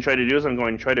 So what I'm going to try to do is I'm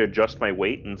going to try to adjust my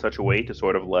weight in such a way to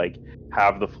sort of like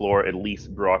have the floor at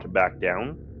least brought back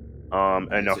down,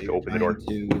 enough So to open the door.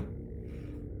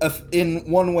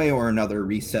 In one way or another,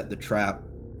 reset the trap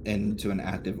into an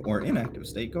active or inactive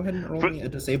state. Go ahead and roll me a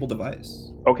disable device.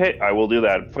 Okay, I will do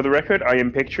that. For the record, I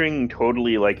am picturing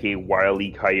totally like a Wile E.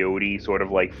 Coyote sort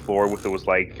of like floor with those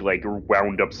like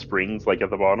wound up springs like at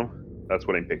the bottom. That's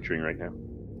what I'm picturing right now.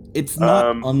 It's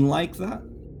not unlike that.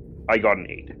 I got an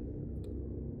 8.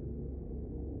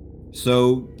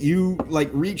 So you like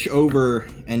reach over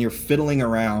and you're fiddling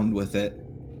around with it,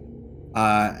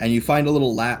 and you find a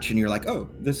little latch and you're like, oh,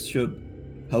 this should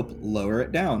help lower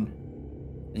it down.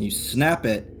 And you snap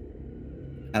it,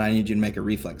 and I need you to make a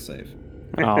reflex save.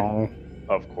 Oh.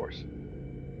 Of course.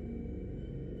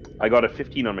 I got a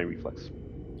 15 on my reflex.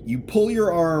 You pull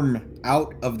your arm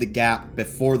out of the gap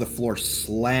before the floor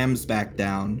slams back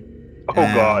down. Oh,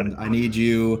 God. I need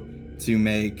you to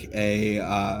make a,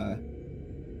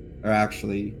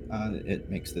 it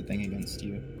makes the thing against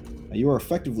you. You are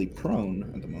effectively prone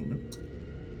at the moment.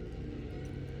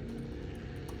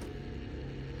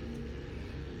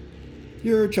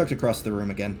 You're chucked across the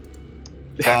room again.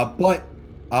 But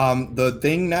the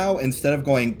thing now, instead of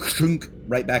going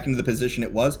right back into the position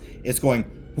it was, it's going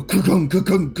and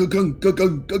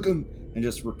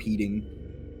just repeating.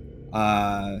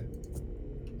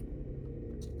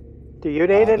 Do you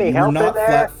need any you're help not in there?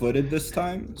 flat-footed this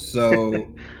time, so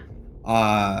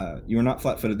You are not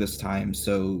flat-footed this time,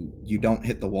 so you don't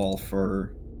hit the wall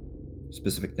for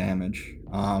specific damage.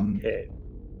 Okay.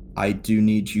 I do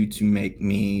need you to make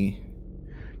me.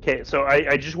 Okay, so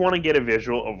I just want to get a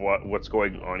visual of what's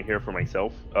going on here for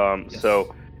myself. Yes.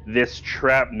 So this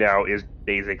trap now is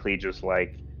basically just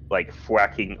like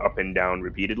whacking up and down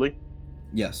repeatedly.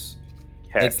 Yes.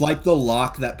 Okay. It's like the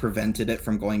lock that prevented it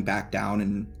from going back down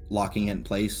and locking it in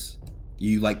place.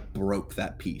 You like broke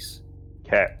that piece.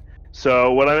 Okay.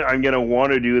 So what I'm gonna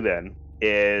want to do then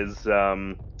is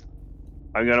I'm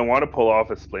gonna want to pull off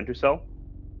a splinter cell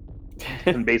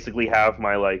and basically have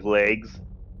my legs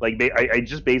I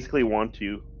just basically want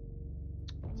to.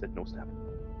 Said no stabbing.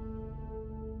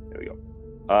 There we go.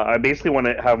 I basically want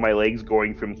to have my legs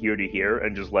going from here to here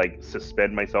and just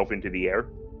suspend myself into the air.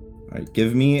 All right,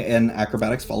 give me an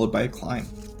acrobatics followed by a climb.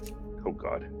 Oh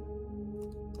god.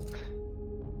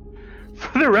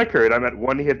 For the record, I'm at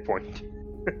 1 hit point.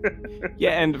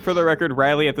 Yeah, and for the record,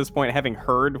 Riley at this point, having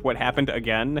heard what happened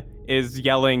again, is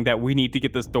yelling that we need to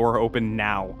get this door open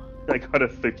now. I got a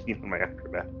 13 on my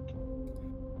acrobatic.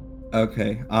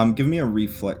 Okay, give me a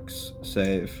reflex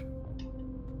save.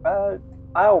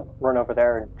 I'll run over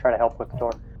there and try to help with the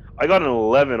door. I got an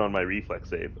 11 on my reflex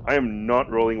save. I am not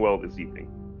rolling well this evening.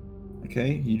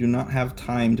 Okay, you do not have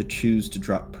time to choose to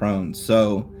drop prone,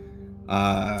 so,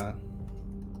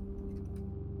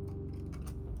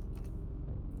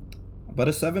 but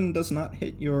a 7 does not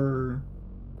hit your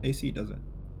AC, does it?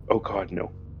 Oh god,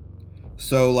 no.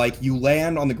 So, you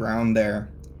land on the ground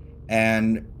there,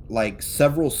 and,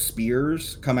 several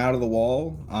spears come out of the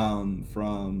wall,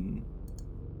 from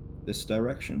this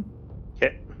direction.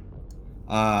 Okay.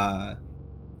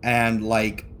 And,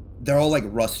 they're all,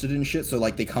 rusted and shit, so,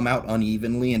 they come out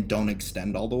unevenly and don't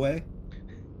extend all the way.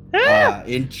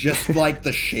 In just,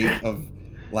 the shape of,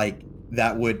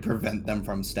 that would prevent them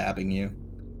from stabbing you.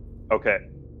 Okay.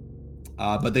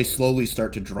 But they slowly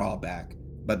start to draw back.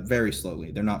 But very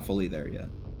slowly. They're not fully there yet.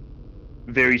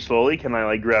 Very slowly? Can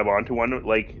I, grab onto one?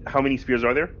 How many spears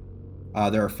are there?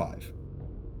 There are 5.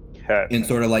 Okay. In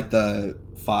sort of the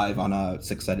 5 on a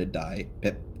 6-sided die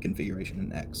pip configuration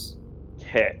in X.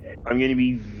 Okay. I'm going to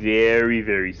be very,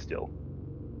 very still.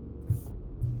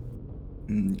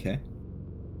 Okay.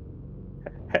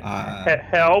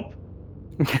 Help!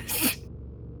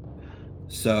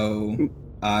 So,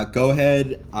 go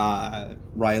ahead,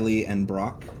 Riley and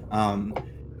Brock,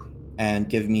 and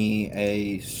give me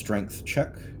a strength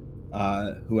check.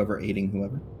 Whoever aiding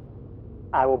whoever.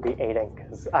 I will be aiding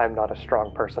because I'm not a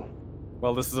strong person.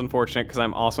 Well, this is unfortunate because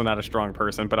I'm also not a strong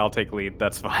person, but I'll take lead.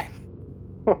 That's fine.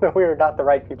 We are not the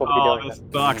right people to be Oh, doing this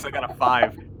this. sucks. I got a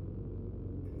 5.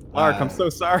 Lark, I'm so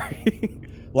sorry.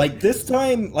 This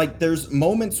time, there's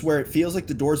moments where it feels like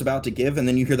the door's about to give, and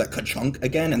then you hear that ka-chunk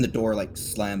again, and the door,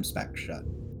 slams back shut.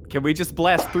 Can we just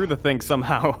blast through the thing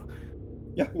somehow?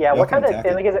 Yeah. Yeah, what kind of attack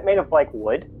it. is it made of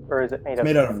wood or is it made It's of?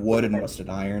 made out of wood and rusted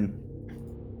iron.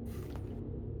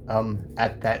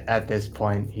 At this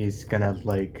point, he's gonna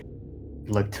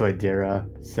look to Adira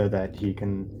so that he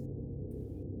can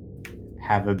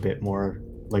have a bit more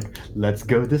let's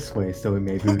go this way so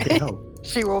maybe we can help.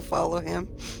 She will follow him.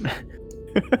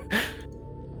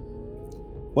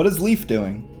 What is Leaf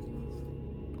doing?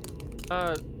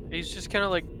 He's just kind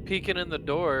of peeking in the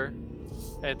door.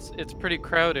 It's pretty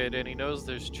crowded, and he knows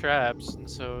there's traps, and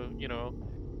so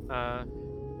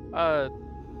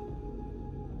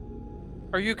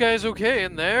are you guys okay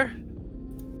in there?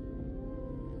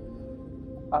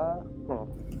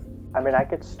 I mean, I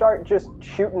could start just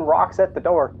shooting rocks at the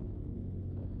door.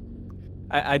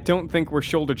 I don't think we're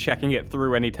shoulder checking it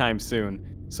through anytime soon.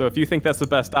 So if you think that's the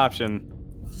best option,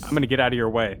 I'm gonna get out of your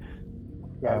way.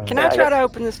 Yeah. Can I try to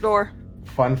open this door?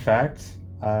 Fun fact,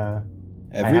 I have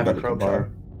a Everybody can crowbar.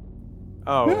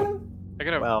 Oh, I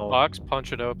got a Well- box,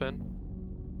 punch it open.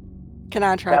 Can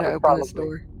I try That to would open this probably-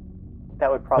 door?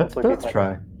 That would Let's probably both be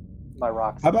try. my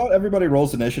rocks. How about everybody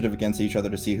rolls initiative against each other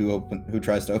to see who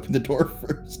tries to open the door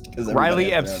first? 'Cause everybody Riley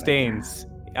has their own abstains.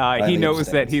 He Riley knows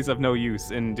that abstains. he's of no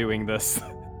use in doing this.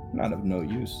 idea. Not of no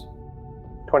use.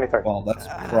 23. Well, that's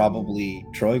probably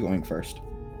Troy going first.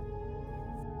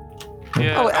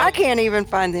 Yeah, Oh, I can't even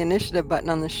find the initiative button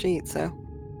on the sheet, so.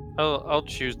 I'll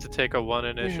choose to take a 1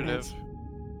 initiative.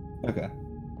 Okay.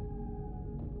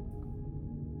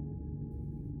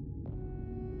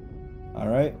 All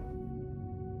right.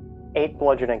 8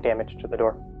 bludgeoning damage to the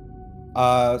door.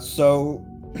 So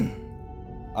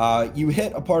you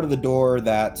hit a part of the door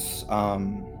that's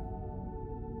kind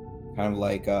of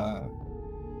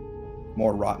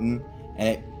more rotten, and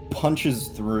it punches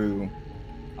through.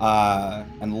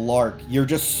 And Lark, you're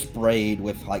just sprayed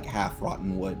with half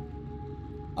rotten wood.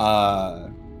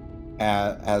 And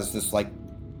as this like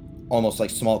almost like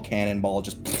small cannonball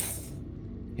just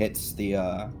hits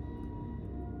the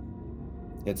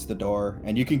door,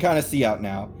 and you can kind of see out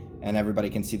now, and everybody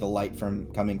can see the light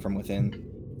coming from within,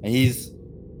 and he's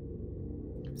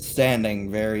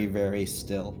standing very, very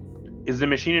still. Is the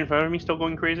machine in front of me still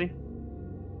going crazy?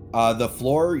 The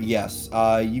floor, yes.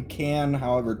 You can,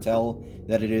 however, tell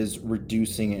that it is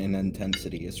reducing in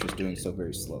intensity. It's just doing so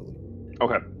very slowly.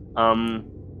 Okay.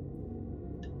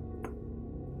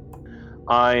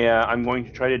 I'm going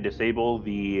to try to disable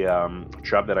the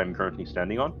trap that I'm currently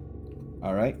standing on.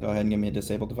 All right, go ahead and give me a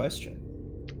disable device check.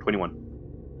 21.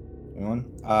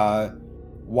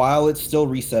 While it's still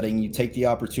resetting, you take the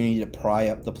opportunity to pry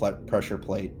up the pressure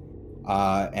plate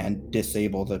and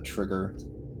disable the trigger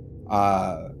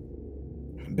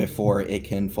before it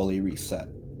can fully reset.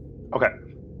 Okay.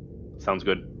 Sounds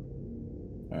good.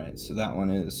 All right, so that one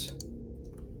is...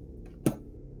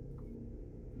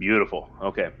 Beautiful.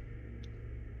 Okay.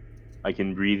 I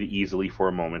can breathe easily for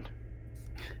a moment.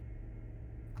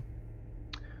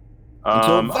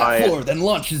 Until that floor then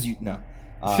launches you... No.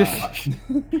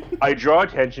 I draw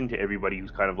attention to everybody who's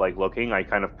kind of like looking. I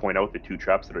kind of point out the two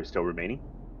traps that are still remaining.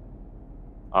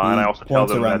 And I also tell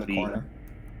them that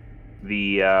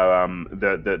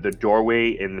the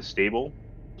doorway in the stable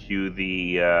to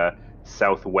the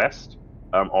southwest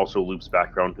also loops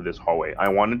back around to this hallway. I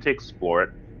wanted to explore it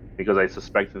because I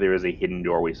suspect that there is a hidden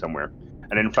doorway somewhere.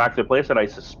 And in fact, the place that I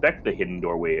suspect the hidden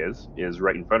doorway is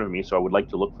right in front of me, so I would like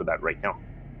to look for that right now.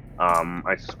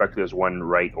 I suspect there's one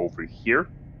right over here.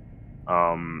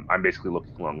 I'm basically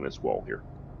looking along this wall here.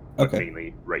 Okay.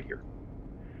 Mainly right here.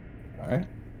 All right.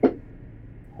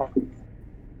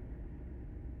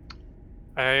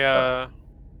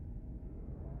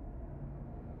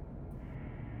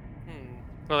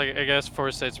 Well, I guess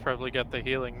Foresight's probably got the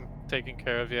healing taken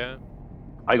care of, yeah.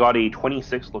 I got a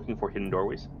 26 looking for hidden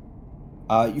doorways.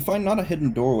 You find not a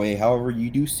hidden doorway, however, you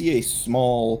do see a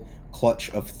small clutch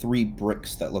of 3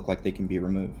 bricks that look like they can be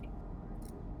removed.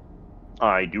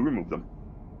 I do remove them.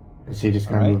 Is he just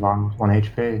gonna move on with 1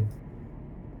 HP?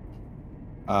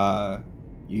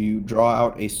 You draw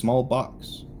out a small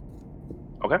box.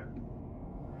 Okay.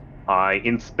 I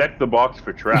inspect the box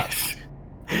for traps.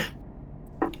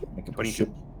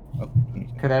 22.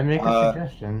 Could I make a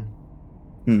suggestion?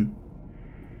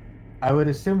 I would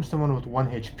assume someone with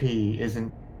 1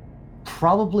 HP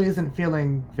probably isn't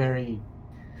feeling very...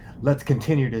 Let's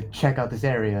continue to check out this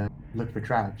area, look for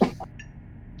traps.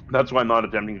 That's why I'm not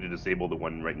attempting to disable the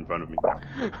one right in front of me.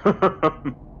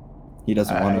 He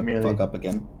doesn't want to fuck up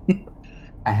again.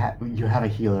 You have a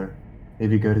healer.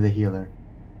 Maybe go to the healer.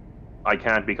 I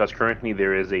can't because currently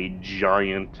there is a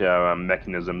giant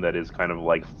mechanism that is kind of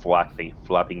like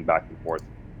flapping back and forth.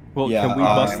 Well, yeah, can we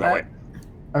bust that?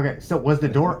 Okay, so was the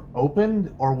door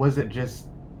opened or was it just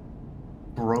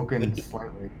broken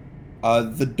slightly?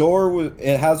 The door,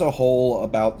 it has a hole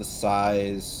about the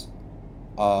size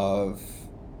of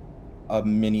a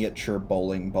miniature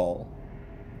bowling ball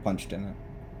punched in it.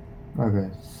 Okay,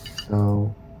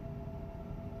 so...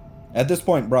 At this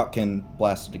point, Brock can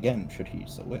blast it again, should he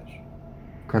so wish.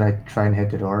 Could I try and hit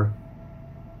the door?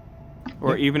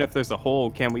 Or even if there's a hole,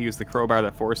 can't we use the crowbar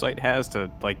that Foresight has to,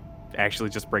 like, actually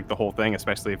just break the whole thing,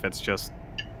 especially if it's just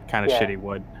kind of shitty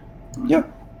wood? Yeah.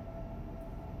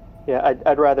 Yeah,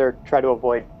 I'd rather try to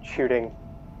avoid shooting,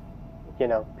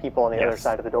 people on the other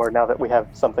side of the door now that we have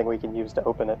something we can use to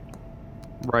open it.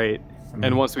 Right.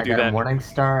 And once we do that... I got a Morning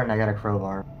Star and I got a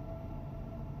crowbar.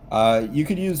 You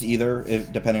could use either,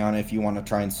 depending on if you want to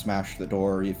try and smash the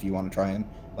door, or if you want to try and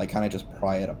kind of just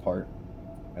pry it apart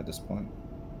at this point,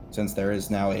 since there is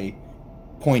now a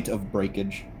point of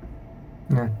breakage.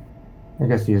 Yeah, I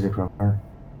guess use a crowbar.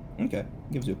 Okay,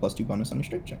 gives you a +2 bonus on your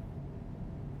strength check,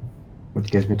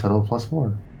 which gives me a total of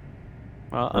 +4.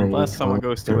 Well, unless someone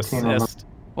goes to assist,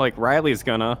 like Riley's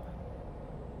gonna.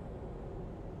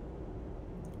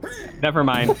 Never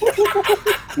mind.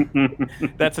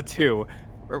 That's a 2.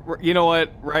 You know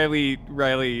what? Riley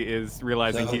is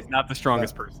realizing he's not the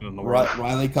strongest person in the world.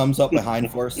 Riley comes up behind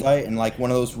Foresight and like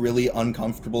one of those really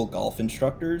uncomfortable golf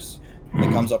instructors that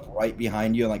comes up right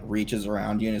behind you and like reaches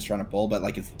around you and is trying to pull, but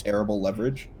like it's terrible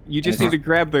leverage. You just need to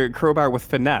grab the crowbar with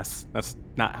finesse. That's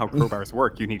not how crowbars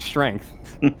work. You need strength.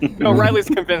 No, Riley's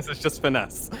convinced it's just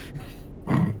finesse.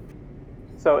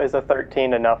 So is a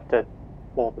 13 enough to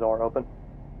pull the door open?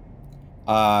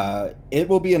 It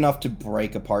will be enough to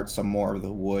break apart some more of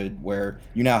the wood where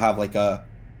you now have like a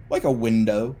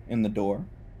window in the door,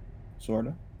 sort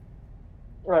of.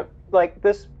 Right, like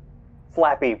this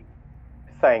flappy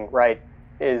thing, right,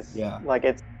 is like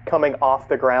it's coming off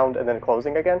the ground and then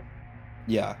closing again?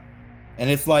 Yeah. And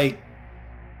it's like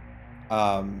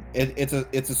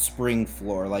It's a spring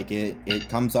floor. Like it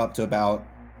comes up to about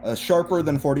a sharper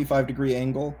than 45-degree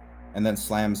angle, and then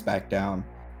slams back down.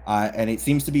 And it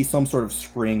seems to be some sort of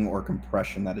spring or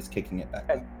compression that is kicking it back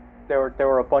up. There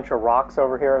were a bunch of rocks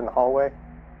over here in the hallway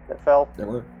that fell. There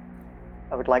were.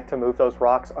 I would like to move those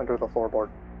rocks under the floorboard.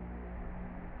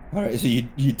 All right, so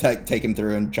you take him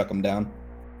through and chuck him down.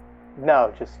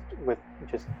 No, just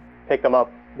pick them up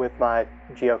with my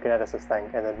geokineticist thing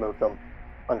and then move them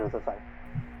under the thing.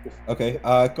 Okay,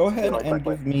 go ahead and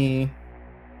give me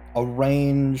a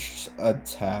ranged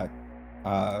attack,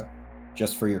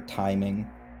 just for your timing.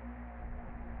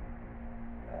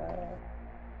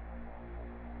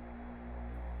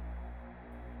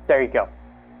 There you go.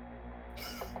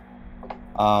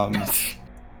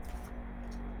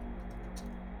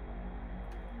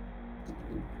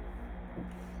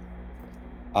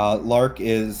 Lark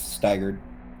is staggered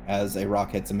as a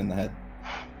rock hits him in the head,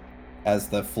 as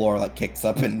the floor kicks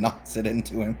up and knocks it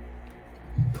into him.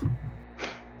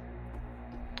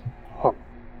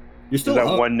 You're still Is that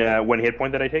up. one hit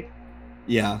point that I take?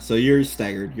 Yeah, so you're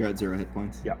staggered. You're at 0 hit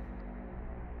points. Yeah.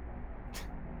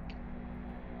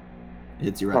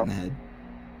 Hits you right in the head.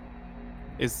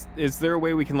 Is there a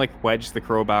way we can wedge the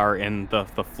crowbar in the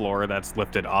floor that's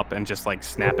lifted up and just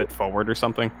snap it forward or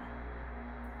something?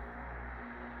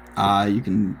 You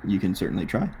can certainly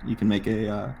try. You can make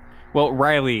a Well,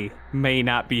 Riley may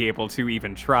not be able to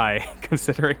even try,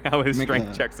 considering how his Make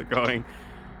strength a- checks are going.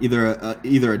 either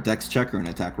a dex check or an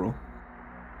attack roll.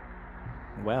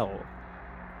 Well,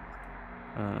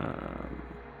 I'll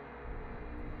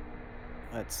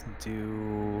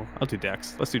do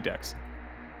Dex. Let's do Dex.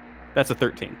 That's a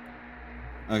 13.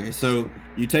 Okay, so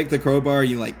you take the crowbar,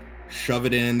 you shove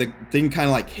it in. The thing kind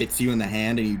of hits you in the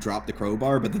hand, and you drop the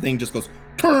crowbar, but the thing just goes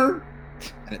turn,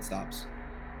 and it stops.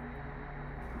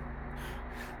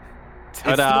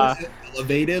 Ta-da! It's still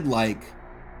elevated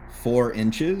 4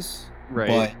 inches, Right.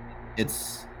 but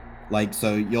it's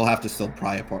so you'll have to still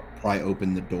pry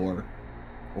open the door,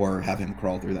 or have him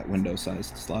crawl through that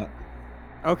window-sized slot.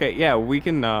 Okay, yeah, we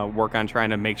can work on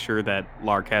trying to make sure that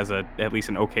Lark has at least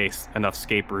an okay enough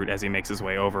escape route as he makes his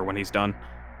way over when he's done.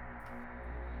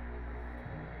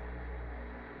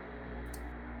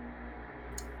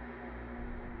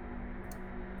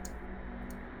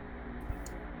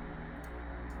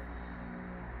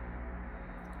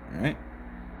 All right.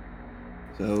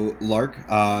 So Lark,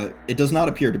 it does not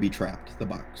appear to be trapped. The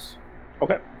box.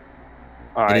 Okay. It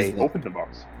I is locked. opened the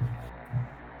box.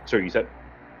 Sorry, you said?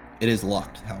 It is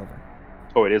locked, however.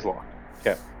 Oh, it is locked.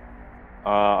 Okay.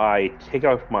 I take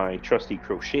out my trusty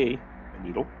crochet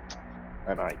needle,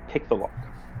 and I pick the lock.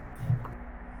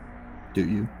 Do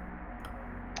you?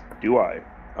 Do I?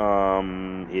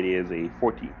 It is a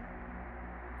 14.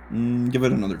 Give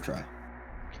it another try.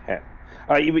 Okay.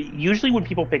 Usually when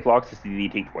people pick locks, it's the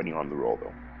take 20 on the roll,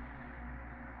 though.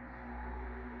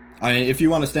 I mean, if you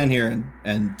want to stand here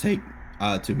and take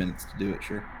 2 minutes to do it,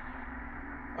 sure.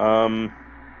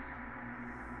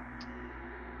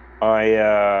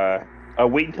 I'll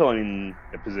wait until I'm in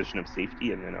a position of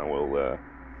safety, and then I will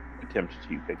attempt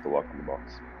to pick the lock on the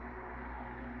box.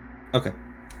 Okay.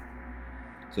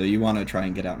 So you want to try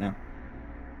and get out now?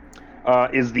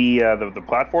 Is the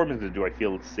platform? Do I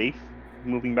feel safe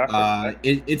moving back?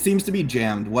 It seems to be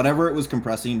jammed. Whatever it was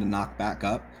compressing to knock back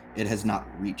up, it has not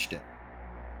reached it.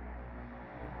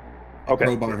 The Okay.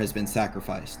 crowbar has been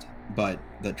sacrificed, but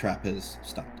the trap has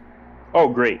stopped. Oh,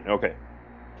 great. Okay.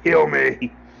 Heal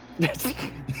me.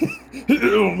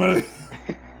 Heal me.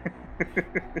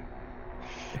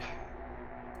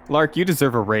 Lark, you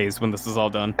deserve a raise when this is all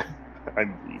done.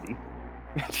 I'm bleeding.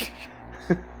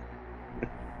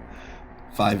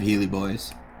 5 Healy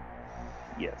boys.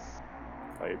 Yes,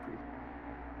 I agree.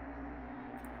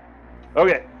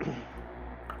 Okay.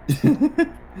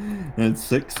 And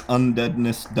 6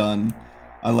 undeadness done.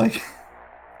 I like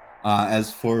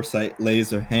as Foresight lays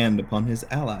her hand upon his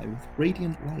ally with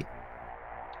radiant light.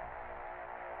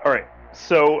 All right.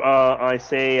 So I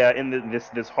say in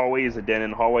this hallway is a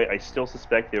den-in hallway. I still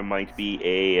suspect there might be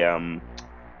a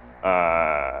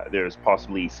there's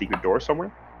possibly a secret door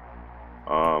somewhere.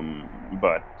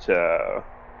 But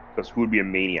because who would be a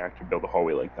maniac to build a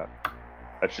hallway like that?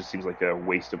 That just seems like a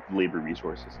waste of labor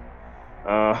resources.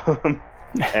 And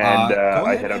Go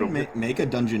I ahead head out and over. make a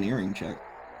dungeoneering check.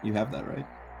 You have that, right?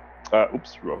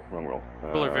 Oops, wrong roll.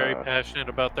 People are very passionate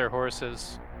about their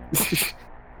horses.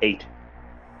 8.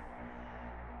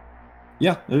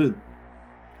 Yeah, it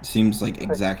seems like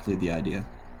exactly the idea.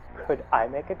 Could I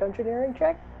make a dungeoneering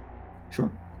check?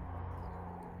 Sure.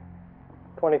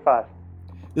 25.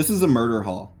 This is a murder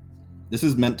hall. This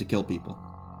is meant to kill people.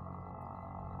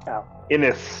 Oh. In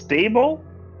a stable?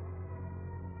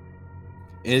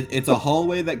 It's a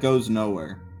hallway that goes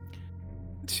nowhere.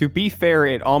 To be fair,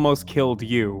 it almost killed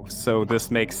you, so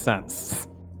this makes sense.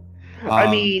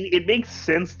 I mean, it makes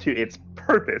sense to its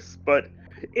purpose, but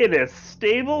in a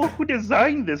stable? Who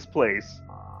designed this place?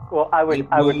 Well, I would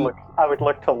It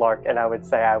look to Lark, and I would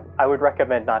say I would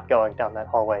recommend not going down that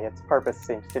hallway. Its purpose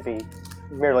seems to be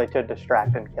merely to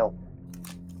distract and kill.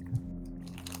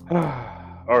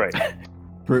 All right.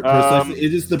 Precisely,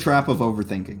 it is the trap of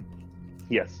overthinking.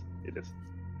 Yes, it is.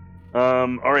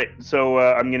 All right. So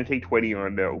I'm gonna take 20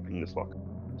 on opening this lock,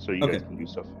 so you guys can do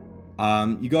stuff.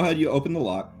 You go ahead. You open the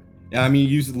lock. I mean,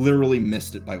 you literally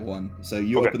missed it by 1. So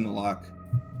you Okay. open the lock.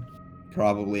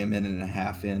 Probably a minute and a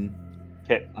half in.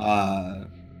 Okay.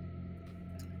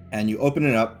 And you open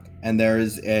it up, and there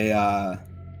is a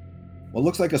what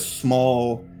looks like a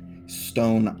small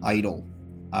stone idol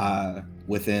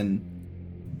within.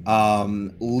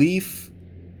 Leaf,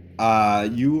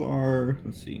 you are,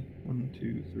 let's see, 1,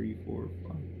 2, 3, 4,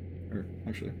 5. Or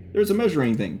actually, there's a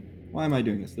measuring thing. Why am I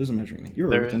doing this? There's a measuring thing. You're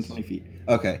There within is. 20 feet.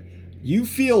 Okay. You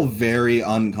feel very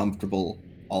uncomfortable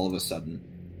all of a sudden.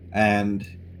 And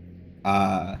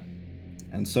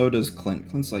so does Clint.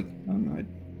 Clint's like, I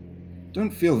don't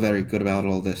feel very good about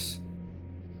all this.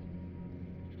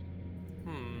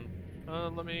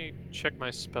 Let me check my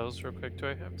spells real quick. Do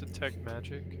I have detect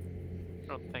magic? I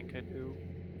don't think I do.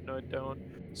 No, I don't.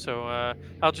 So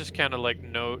I'll just kind of like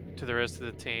note to the rest of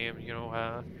the team,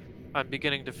 I'm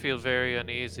beginning to feel very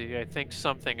uneasy. I think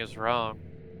something is wrong.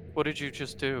 What did you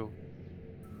just do?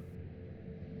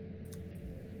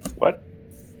 What?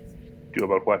 Do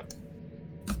about what?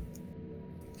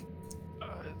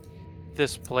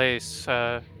 This place,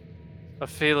 a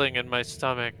feeling in my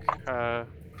stomach.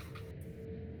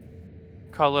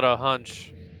 Call it a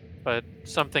hunch, but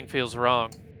something feels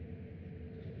wrong.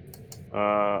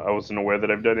 I wasn't aware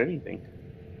that I've done anything.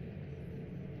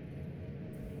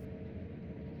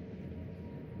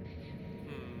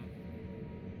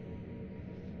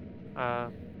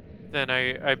 Then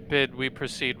I bid we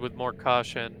proceed with more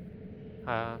caution,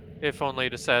 if only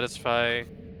to satisfy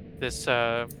this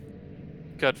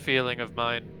gut feeling of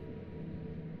mine.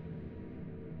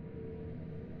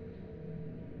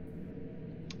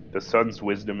 The sun's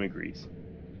wisdom agrees.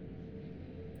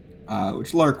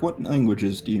 Which Lark, what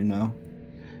languages do you know?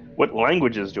 What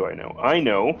languages do I know? I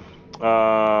know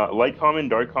Light Common,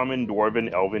 Dark Common,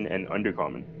 Dwarven, Elven, and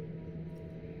Undercommon.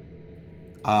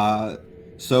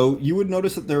 So you would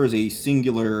notice that there is a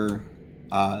singular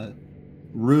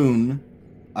rune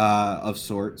of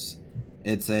sorts.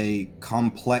 It's a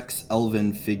complex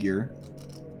elven figure.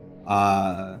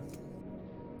 Not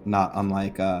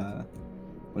unlike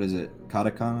what is it?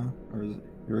 Katakana? Or is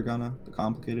it hiragana? The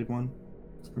complicated one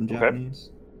from Japanese.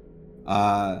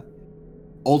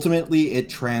 Ultimately it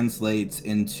translates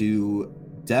into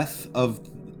death of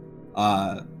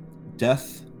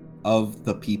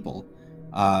the people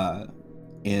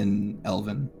in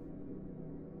Elven.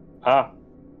 Ah.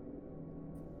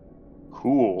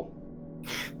 Cool.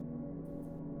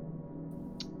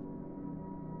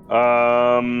 Do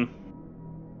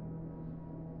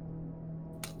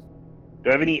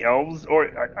I have any elves? Or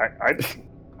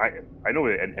I know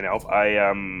an elf.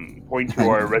 I point to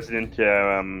our resident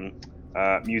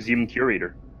museum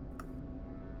curator.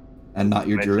 And not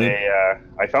your I druid? say,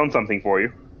 I found something for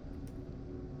you.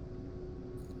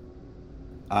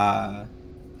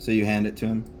 So you hand it to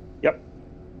him? Yep.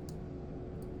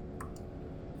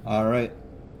 All right.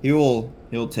 He'll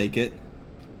take it.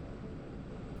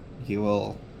 He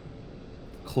will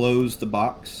close the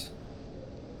box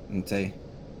and say,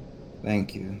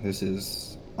 "Thank you. This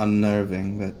is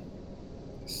unnerving, but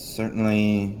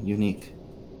certainly unique."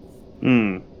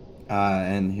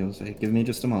 And he'll say, "Give me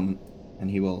just a moment,"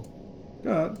 and he will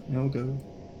go out. He'll go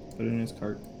put it in his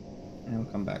cart, and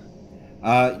he'll come back.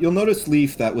 You'll notice,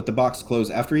 Leaf, that with the box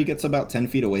closed, after he gets about 10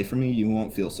 feet away from you, you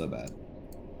won't feel so bad.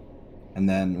 And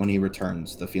then when he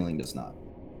returns, the feeling does not.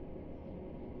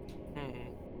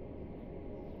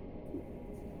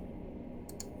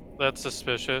 That's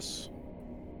suspicious.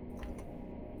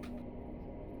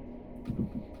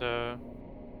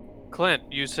 Clint,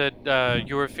 you said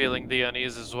you were feeling the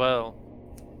unease as well.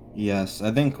 Yes, I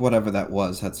think whatever that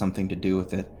was had something to do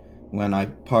with it. When I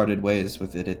parted ways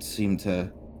with it,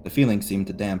 the feeling seemed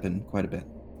to dampen quite a bit.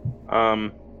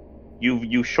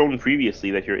 You've shown previously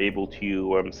that you're able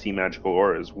to see magical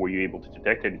auras. Were you able to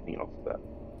detect anything else of that?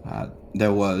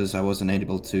 I wasn't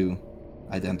able to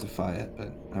identify it,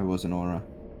 but there was an aura.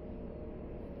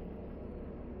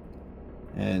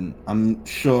 And I'm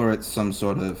sure it's some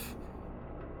sort of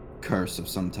curse of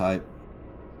some type,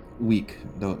 weak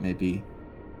though it may be.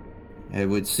 It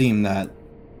would seem that,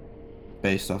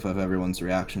 based off of everyone's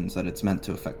reactions, that it's meant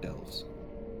to affect elves.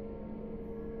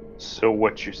 So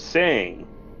what you're saying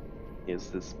is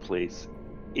this place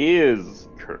is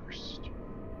cursed.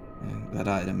 And that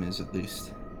item is, at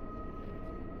least.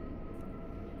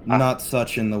 Not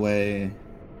such in the way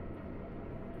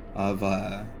of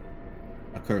a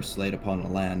curse laid upon a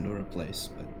land or a place,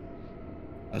 but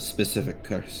a specific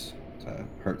curse to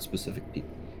hurt specific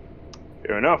people.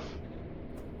 Fair enough.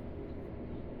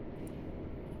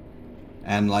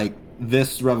 And like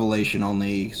this revelation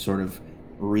only sort of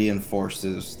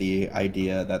reinforces the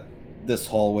idea that this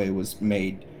hallway was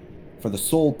made for the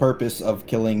sole purpose of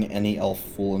killing any elf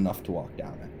fool enough to walk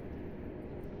down it.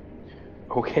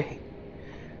 Okay.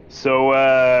 So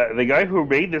the guy who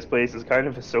made this place is kind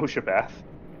of a sociopath.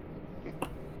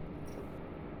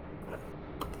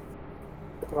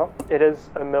 Well, it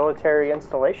is a military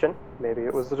installation. Maybe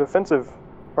it was a defensive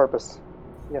purpose,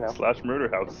 you know. / murder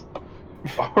house.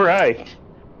 All right.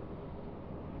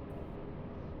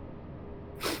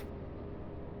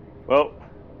 Well,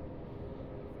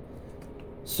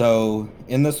 So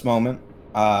in this moment,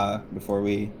 before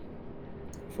we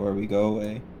go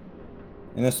away,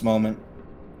 in this moment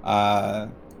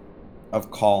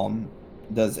of calm,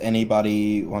 does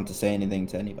anybody want to say anything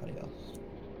to anybody else?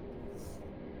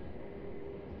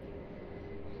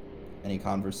 Any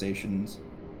conversations?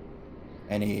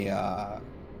 Any why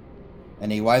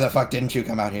the fuck didn't you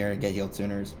come out here and get healed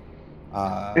sooners?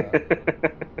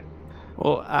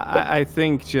 Well, I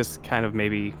think just kind of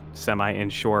maybe semi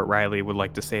in short, Riley would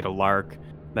like to say to Lark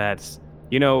that,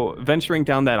 you know, venturing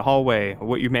down that hallway,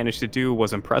 what you managed to do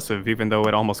was impressive, even though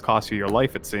it almost cost you your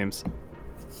life, it seems.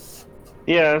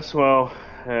 yes, well,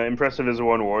 impressive is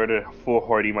one word.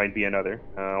 Foolhardy might be another.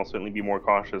 I'll certainly be more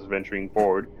cautious venturing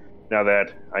forward now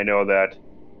that I know that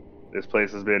this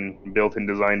place has been built and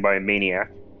designed by a maniac.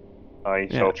 I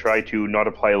shall try to not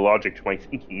apply logic to my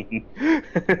thinking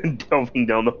delving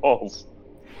down the halls.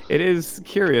 It is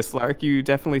curious, Lark. You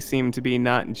definitely seem to be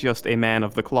not just a man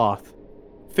of the cloth.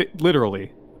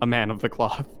 Literally, a man of the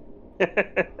cloth.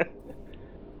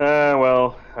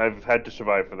 Well, I've had to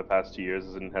survive for the past 2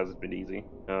 years, and it hasn't been easy.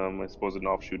 I suppose an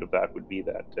offshoot of that would be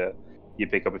that you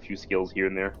pick up a few skills here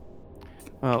and there.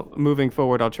 Well, moving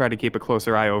forward, I'll try to keep a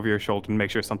closer eye over your shoulder and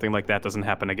make sure something like that doesn't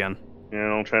happen again.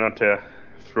 And I'll try not to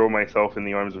throw myself in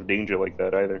the arms of danger like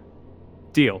that either.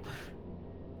 Deal.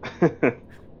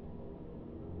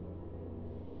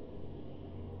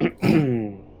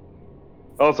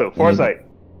 Also, foresight.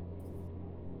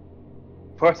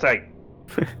 Foresight.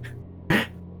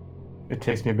 It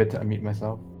takes me a bit to unmute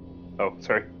myself. Oh,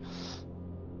 sorry.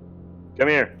 Come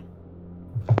here.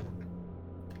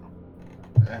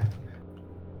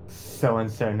 So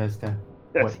uncertain as to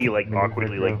As what he like to move or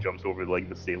awkwardly do. like jumps over like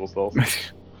the stable stalls.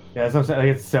 Yeah, that's what I'm saying. Like,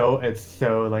 it's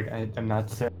so like I'm not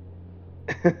certain.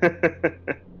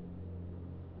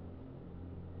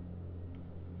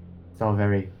 It's all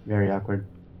very, very awkward.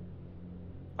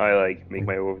 I like make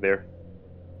my way over there.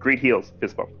 Great heels,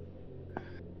 fist bump.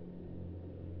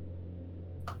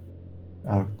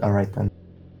 All right then.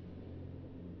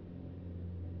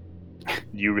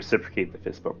 You reciprocate the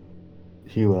fist bump.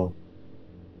 He will.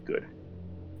 Good.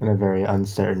 And I'm very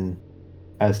uncertain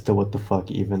as to what the fuck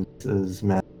even is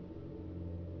meant.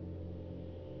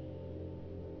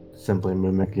 Simply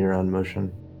mimic your own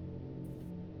motion.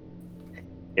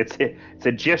 It's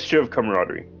a gesture of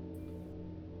camaraderie.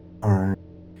 Alright.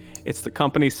 It's the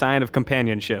company's sign of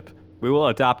companionship. We will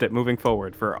adopt it moving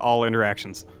forward for all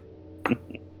interactions.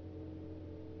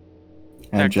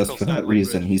 And just Technical for that sign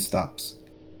reason, language. he stops.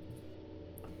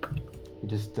 He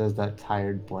just does that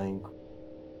tired blank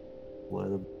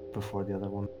before the other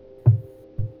one.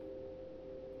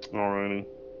 Alrighty.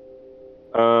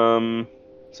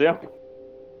 So yeah.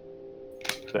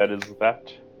 That is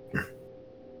that.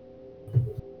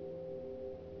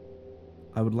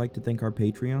 I would like to thank our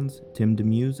Patreons, Tim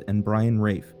Demuse and Brian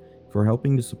Rafe, for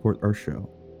helping to support our show.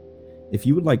 If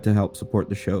you would like to help support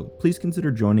the show, please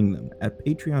consider joining them at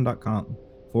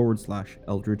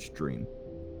patreon.com/Eldritch Dream.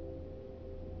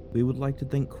 We would like to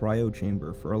thank Cryo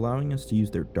Chamber for allowing us to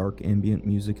use their dark ambient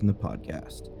music in the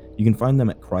podcast. You can find them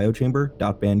at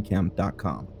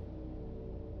cryochamber.bandcamp.com.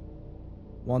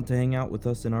 Want to hang out with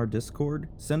us in our Discord?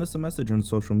 Send us a message on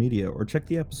social media or check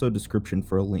the episode description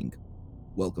for a link.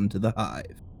 Welcome to the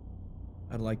Hive.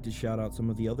 I'd like to shout out some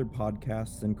of the other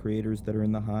podcasts and creators that are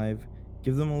in the Hive.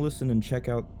 Give them a listen and check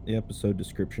out the episode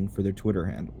description for their Twitter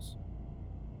handles.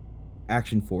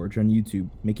 Action Forge on YouTube,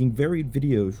 making varied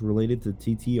videos related to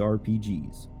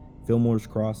TTRPGs. Fillmore's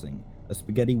Crossing, a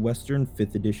spaghetti western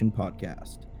 5th edition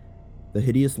podcast. The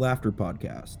Hideous Laughter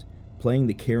Podcast, playing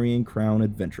the Carrion Crown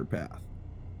Adventure Path.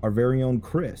 Our very own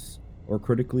Chris, or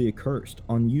Critically Accursed,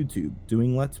 on YouTube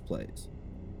doing Let's Plays.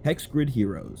 Hexgrid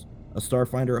Heroes, a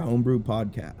Starfinder homebrew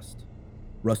podcast.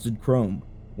 Rusted Chrome,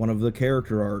 one of the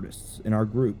character artists in our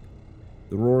group.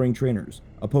 The Roaring Trainers,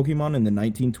 a Pokemon in the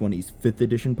 1920s 5th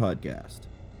edition podcast.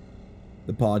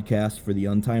 The podcast for the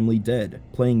untimely dead,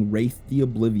 playing Wraith the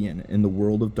Oblivion in the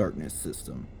World of Darkness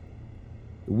system.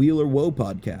 The Wheeler Woe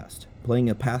podcast, playing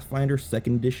a Pathfinder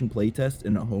 2nd edition playtest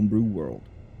in a homebrew world.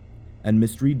 And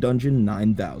Mystery Dungeon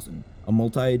 9000, a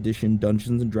multi-edition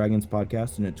Dungeons & Dragons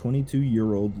podcast in a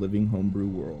 22-year-old living homebrew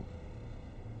world.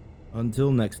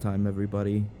 Until next time,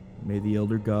 everybody, may the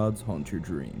Elder Gods haunt your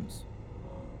dreams.